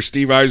Sanders,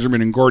 Steve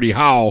Yzerman, and Gordie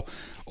Howe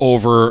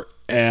over,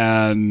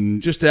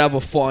 and just to have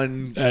a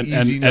fun,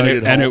 easy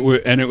night at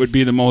home. It would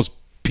be the most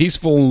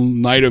peaceful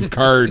night of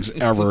cards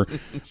ever.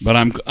 But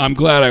I'm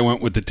glad I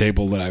went with the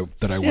table that I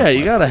went. Yeah, you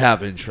with. got to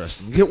have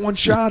interest and get one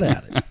shot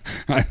at it.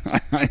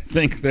 I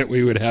think that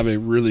we would have a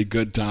really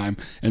good time,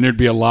 and there'd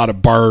be a lot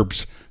of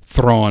barbs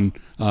thrown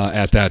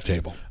at that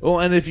table. Well,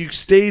 and if you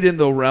stayed in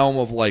the realm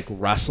of like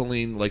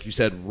wrestling, like you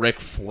said, Ric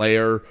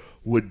Flair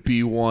would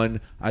be one.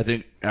 I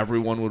think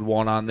everyone would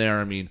want on there.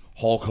 I mean,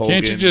 Hulk Hogan.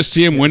 Can't you just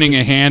see him winning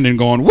a hand and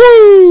going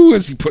woo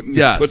as he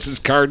puts his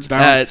cards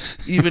down?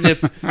 Even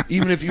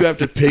if you have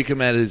to pick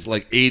him at his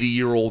like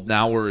 80-year-old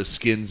now, where his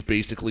skin's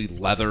basically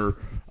leather.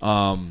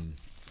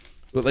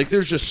 But like,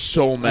 there's just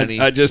so many.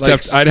 I'd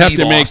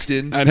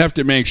have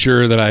to make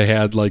sure that I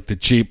had like the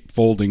cheap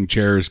folding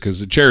chairs, because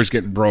the chair's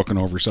getting broken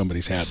over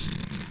somebody's head.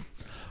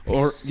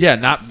 Or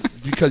not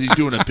because he's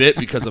doing a bit,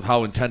 because of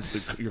how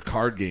intense your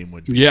card game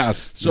would be.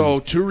 Yes. So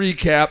to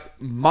recap,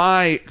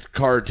 my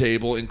card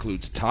table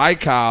includes Ty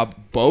Cobb,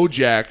 Bo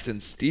Jackson,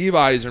 Steve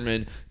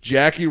Yzerman,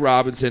 Jackie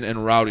Robinson,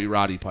 and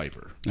Roddy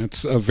Piper.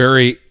 That's a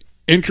very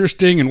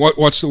interesting and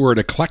what's the word,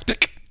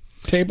 eclectic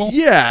table?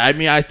 Yeah, I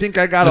mean, I think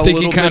I got a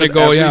little bit of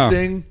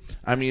everything. Yeah.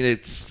 I mean,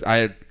 I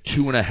had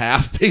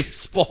 2.5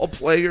 baseball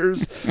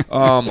players.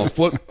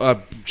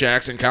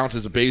 Jackson counts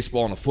as a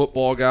baseball and a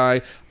football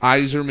guy.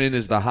 Yzerman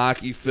is the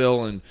hockey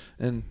Phil,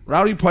 and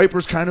Rowdy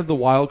Piper's kind of the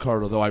wild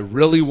card. Although I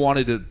really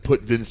wanted to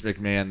put Vince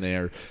McMahon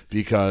there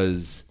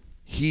because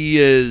he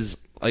is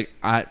like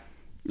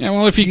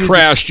if he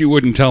crashed, you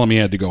wouldn't tell him he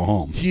had to go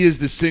home. He is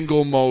the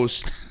single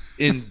most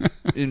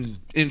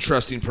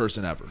interesting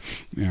person ever.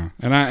 Yeah,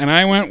 and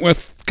I went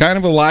with kind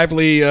of a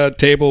lively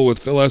table with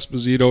Phil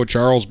Esposito,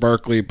 Charles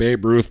Barkley,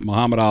 Babe Ruth,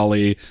 Muhammad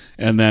Ali,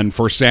 and then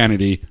for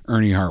sanity,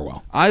 Ernie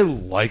Harwell. I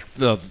like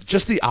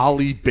the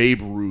Ali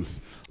Babe Ruth.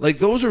 Like,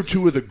 those are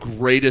two of the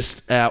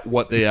greatest at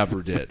what they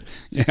ever did.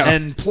 Yeah.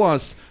 And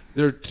plus,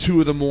 they're two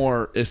of the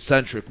more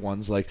eccentric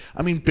ones. Like,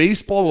 I mean,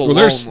 baseball alone.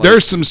 Well,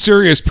 there's some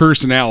serious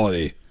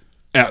personality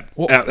at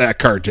that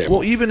card table.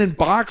 Well, even in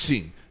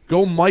boxing,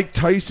 go Mike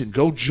Tyson,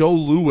 go Joe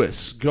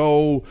Louis,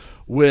 go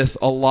with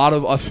a lot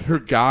of other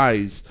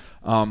guys.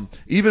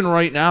 Even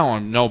right now, I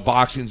know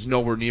boxing's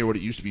nowhere near what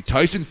it used to be.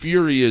 Tyson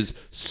Fury is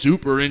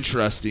super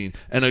interesting,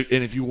 and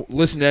if you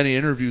listen to any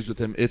interviews with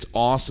him, it's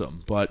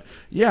awesome. But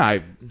yeah,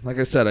 like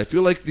I said, I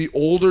feel like the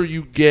older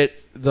you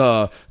get,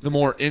 the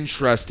more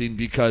interesting,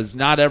 because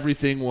not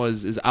everything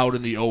is out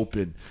in the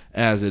open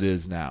as it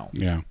is now.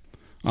 Yeah,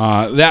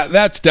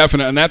 that's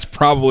definite, and that's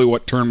probably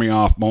what turned me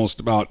off most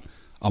about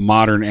a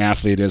modern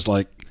athlete is,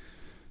 like,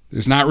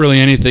 there's not really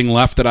anything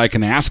left that I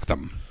can ask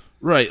them.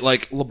 Right,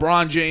 like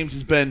LeBron James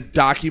has been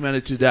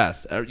documented to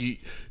death.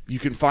 You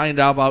can find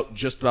out about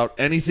just about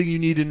anything you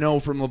need to know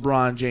from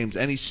LeBron James.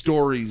 Any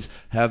stories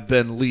have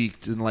been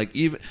leaked, and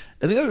the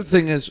other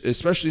thing is,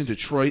 especially in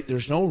Detroit,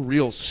 there's no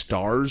real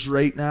stars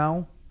right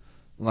now.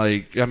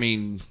 Like, I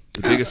mean,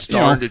 the biggest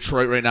star in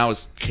Detroit right now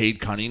is Cade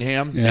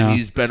Cunningham, and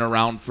he's been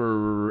around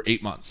for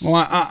 8 months.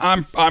 Well,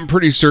 I'm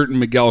pretty certain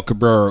Miguel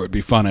Cabrera would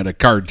be fun at a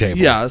card table.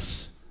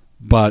 Yes,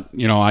 but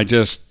I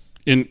just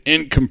in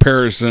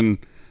comparison.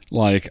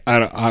 Like,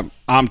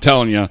 I'm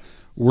telling you,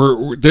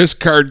 this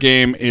card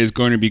game is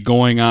going to be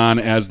going on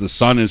as the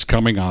sun is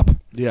coming up.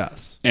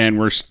 Yes. And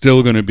we're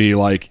still going to be,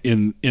 like,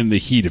 in the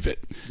heat of it.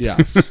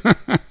 Yes.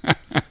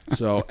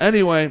 So,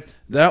 anyway,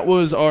 that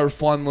was our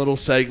fun little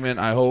segment.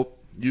 I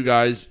hope you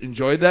guys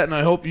enjoyed that, and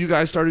I hope you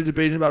guys started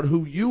debating about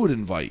who you would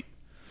invite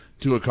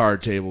to a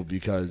card table,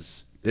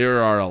 because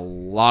there are a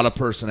lot of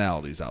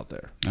personalities out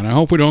there. And I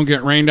hope we don't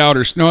get rained out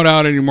or snowed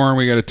out anymore, and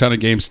we got a ton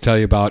of games to tell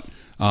you about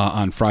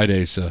on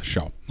Friday's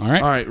show. All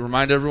right.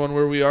 Remind everyone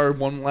where we are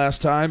one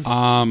last time.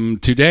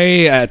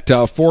 Today at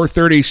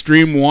 4:30,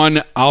 Stream 1,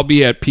 I'll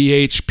be at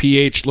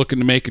PH looking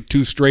to make it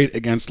 2 straight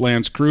against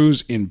Lance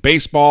Cruz in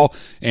baseball.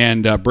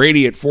 And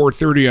Brady at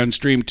 4:30 on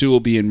Stream 2 will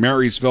be in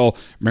Marysville.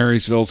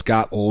 Marysville's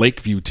got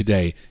Lakeview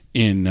today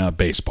in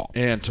baseball.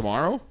 And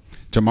tomorrow?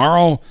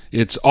 Tomorrow,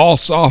 it's all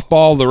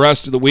softball the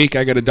rest of the week.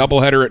 I got a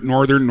doubleheader at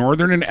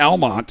Northern and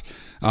Almont.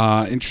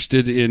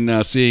 Interested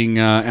in seeing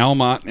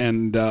Almont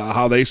and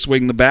how they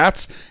swing the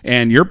bats.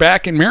 And you're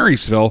back in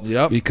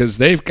Marysville because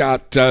they've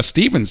got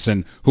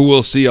Stevenson, who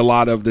we'll see a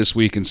lot of this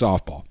week in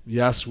softball.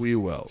 Yes, we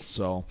will.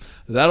 So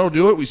that'll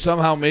do it. We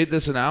somehow made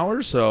this an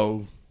hour,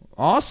 so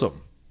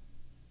awesome.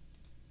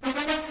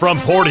 From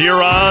Port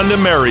Huron to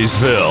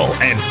Marysville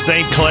and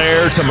St.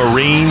 Clair to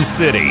Marine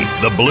City,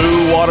 the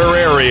Blue Water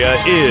area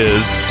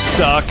is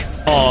Stuck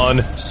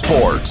on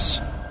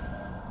Sports.